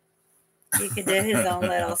 He could do his own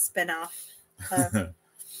little spin-off of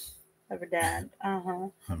her dad.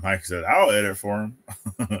 Mike said, I'll edit for him.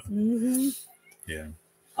 Mm-hmm. Yeah.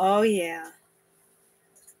 Oh, yeah.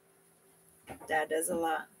 Dad does a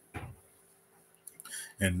lot.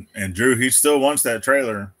 And Drew, he still wants that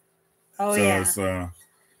trailer. Oh, so yeah. It's,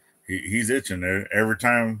 he's itching. Every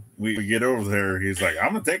time we get over there, he's like,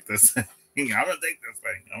 I'm going to take this thing. I'm going to take this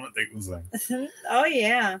thing. I'm going to take this thing. Oh,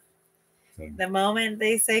 yeah. So, the moment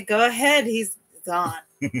they say, go ahead, he's gone.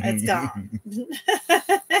 It's gone.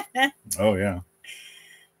 Oh, yeah.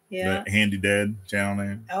 Yeah. The Handy Dad channel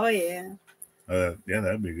name. Oh, yeah. Yeah,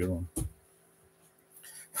 that'd be a good one.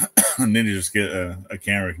 And then you just get a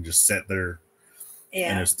camera and can just sit there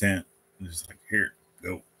in his tent and just like, here,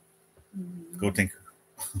 go. Mm-hmm. Go tinker.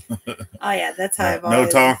 Oh, yeah, that's how I've always... No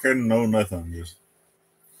talking, no nothing. Just...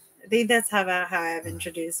 I think that's how I've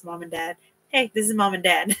introduced Mom and Dad. Hey, this is Mom and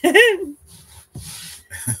Dad.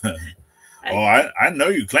 I know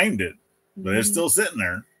you claimed it, but it's still sitting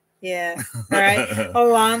there. Yeah. All right. A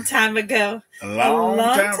long time ago. A long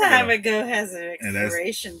time ago has an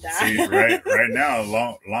expiration date. See, right now,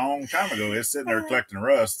 a long time ago, it's sitting there collecting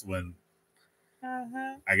rust when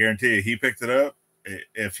I guarantee you he picked it up.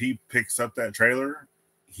 If he picks up that trailer,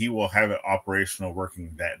 he will have it operational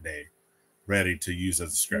working that day, ready to use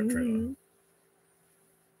as a scrap trailer.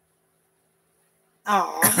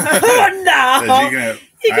 Oh, no.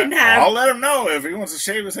 I'll let him know if he wants to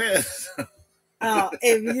shave his head. Oh,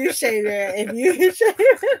 if you shave it.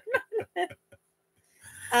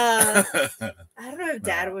 I don't know if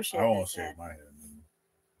Dad will shave. I won't shave my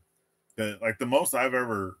head. Like the most I've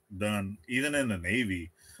ever done, even in the Navy,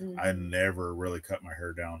 I never really cut my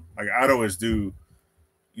hair down. Like I'd always do,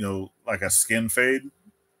 like a skin fade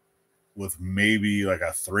with maybe like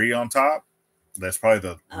a 3 on top. That's probably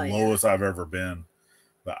the lowest I've ever been,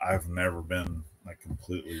 but I've never been like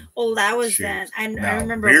completely. Well, that was then. I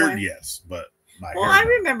remember beard, yes, but. I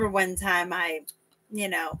remember one time I,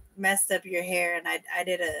 messed up your hair, and I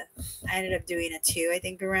ended up doing a 2, I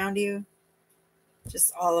think, around you,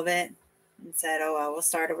 just all of it, and said, "Oh, well, we'll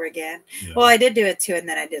start over again." Yeah. Well, I did do a 2, and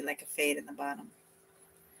then I did like a fade in the bottom.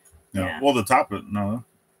 No, yeah. Well, the top of no.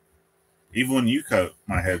 Even when you cut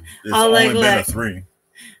my head, it's only been a 3.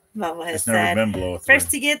 Mama has never been below a 3. First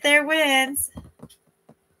to get there wins.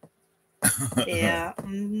 Yeah.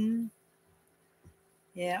 Mm-hmm.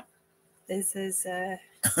 Yeah. This is yeah,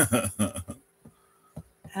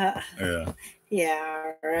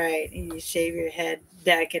 all right. And you shave your head.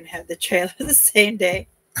 Dad can have the trailer the same day.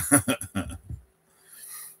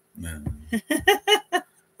 No.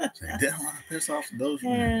 I didn't want to piss off those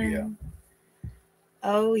men. Yeah.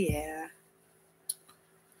 Oh yeah.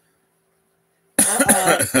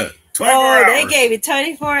 24 hours. They gave you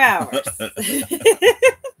 24 hours.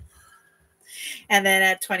 And then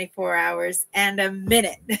at 24 hours and a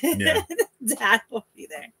minute, Dad will be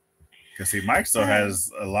there. Because see, Mike still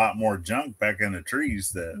has a lot more junk back in the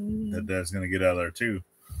trees that Dad's going to get out of there too.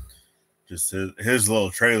 Just his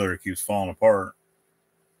little trailer keeps falling apart.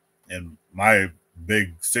 And my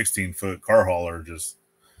big 16-foot car hauler just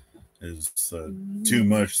is too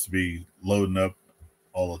much to be loading up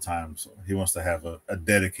all the time. So he wants to have a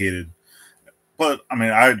dedicated. But I mean,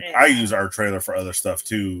 I use our trailer for other stuff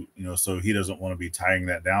too, so he doesn't want to be tying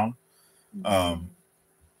that down.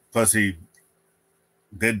 Plus, he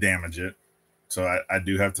did damage it, so I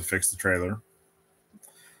do have to fix the trailer.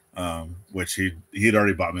 Which he'd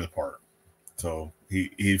already bought me the part, so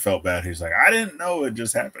he felt bad. He's like, I didn't know it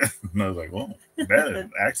just happened. And I was like, well, bad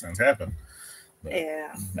accidents happen. But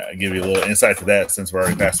I'll give you a little insight to that since we're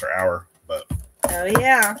already past our hour. But oh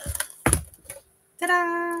yeah.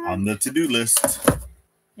 Ta-da! On the to-do list.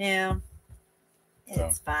 Yeah.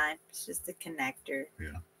 It's fine. It's just a connector.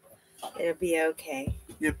 Yeah. It'll be okay.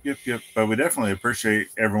 Yep. But we definitely appreciate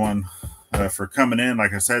everyone for coming in.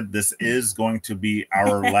 Like I said, this is going to be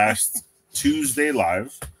our last Tuesday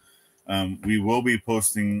live. We will be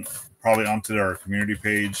posting probably onto our community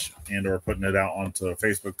page or putting it out onto the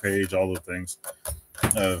Facebook page, all the things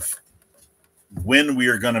of when we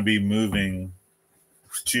are going to be moving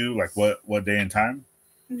to, like what day and time.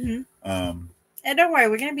 And don't worry,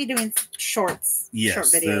 we're going to be doing short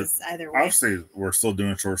videos either way. Obviously, we're still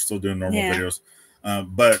doing shorts, still doing normal videos.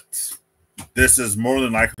 But this is more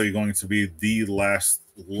than likely going to be the last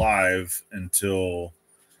live until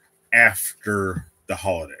after the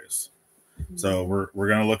holidays. So we're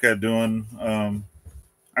going to look at doing,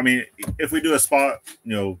 I mean, if we do a spot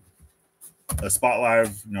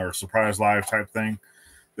live, or a surprise live type thing,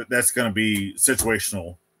 that's going to be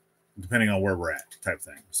situational depending on where we're at type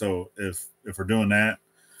thing. So if we're doing that,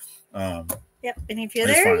 Yep. And if you're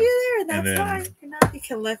It's there, fine. you're there. And That's then- fine. If you're not, you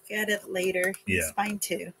can look at it later. Yeah. It's fine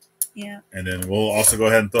too. Yeah. And then we'll also go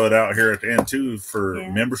ahead and throw it out here at the end too for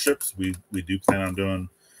Yeah. memberships. We do plan on doing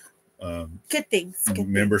Good things. Good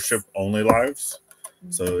membership only lives.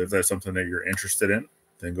 So if that's something that you're interested in,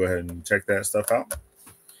 then go ahead and check that stuff out.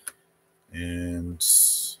 And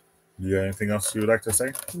you got anything else you would like to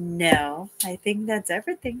say? No, I think that's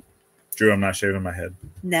everything. Drew, I'm not shaving my head.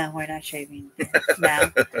 No, we're not shaving.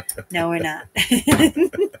 No, we're not.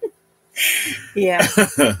 Yeah.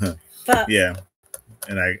 But Yeah.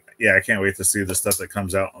 And I can't wait to see the stuff that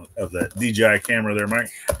comes out of that DJI camera there, Mike.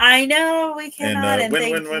 I know we cannot. And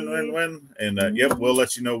thank when. And Mhm. yep, we'll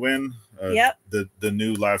let you know when Yep. the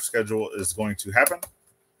new live schedule is going to happen.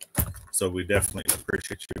 So we definitely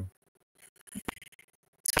appreciate you.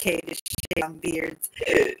 It's okay to shave on beards.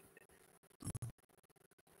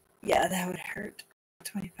 Yeah, that would hurt.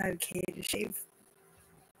 $25K to shave.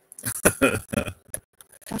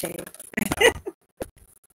 Shave.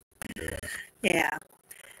 Yeah.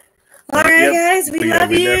 All right, Yep. guys, we love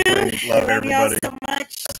we you. definitely love Love y'all everybody. so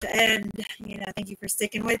much, and thank you for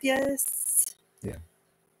sticking with us. Yeah.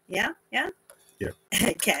 Yeah. Yep.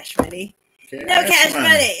 Cash money. Okay, No cash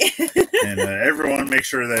money. And everyone make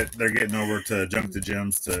sure that they're getting over to Junk to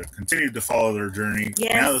Gems to continue to follow their journey.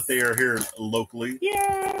 Yes. Now that they are here locally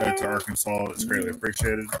Yeah. to Arkansas, it's greatly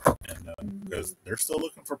appreciated. And because they're still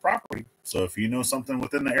looking for property. So if you know something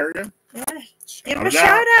within the area, Yeah. shout Give them a it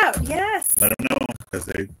shout out. Yes. Let them know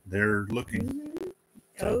because they're looking. Mhm.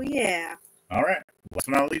 Oh yeah. All right. Last but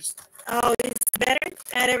not least, Always better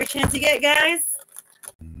at every chance you get, guys.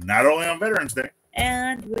 not only on Veterans Day,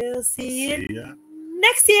 And we'll see you see ya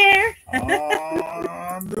next year.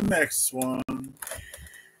 on the next one.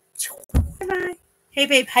 Bye. Hey,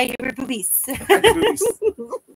 babe. Hide your boobies. Hide your boobies.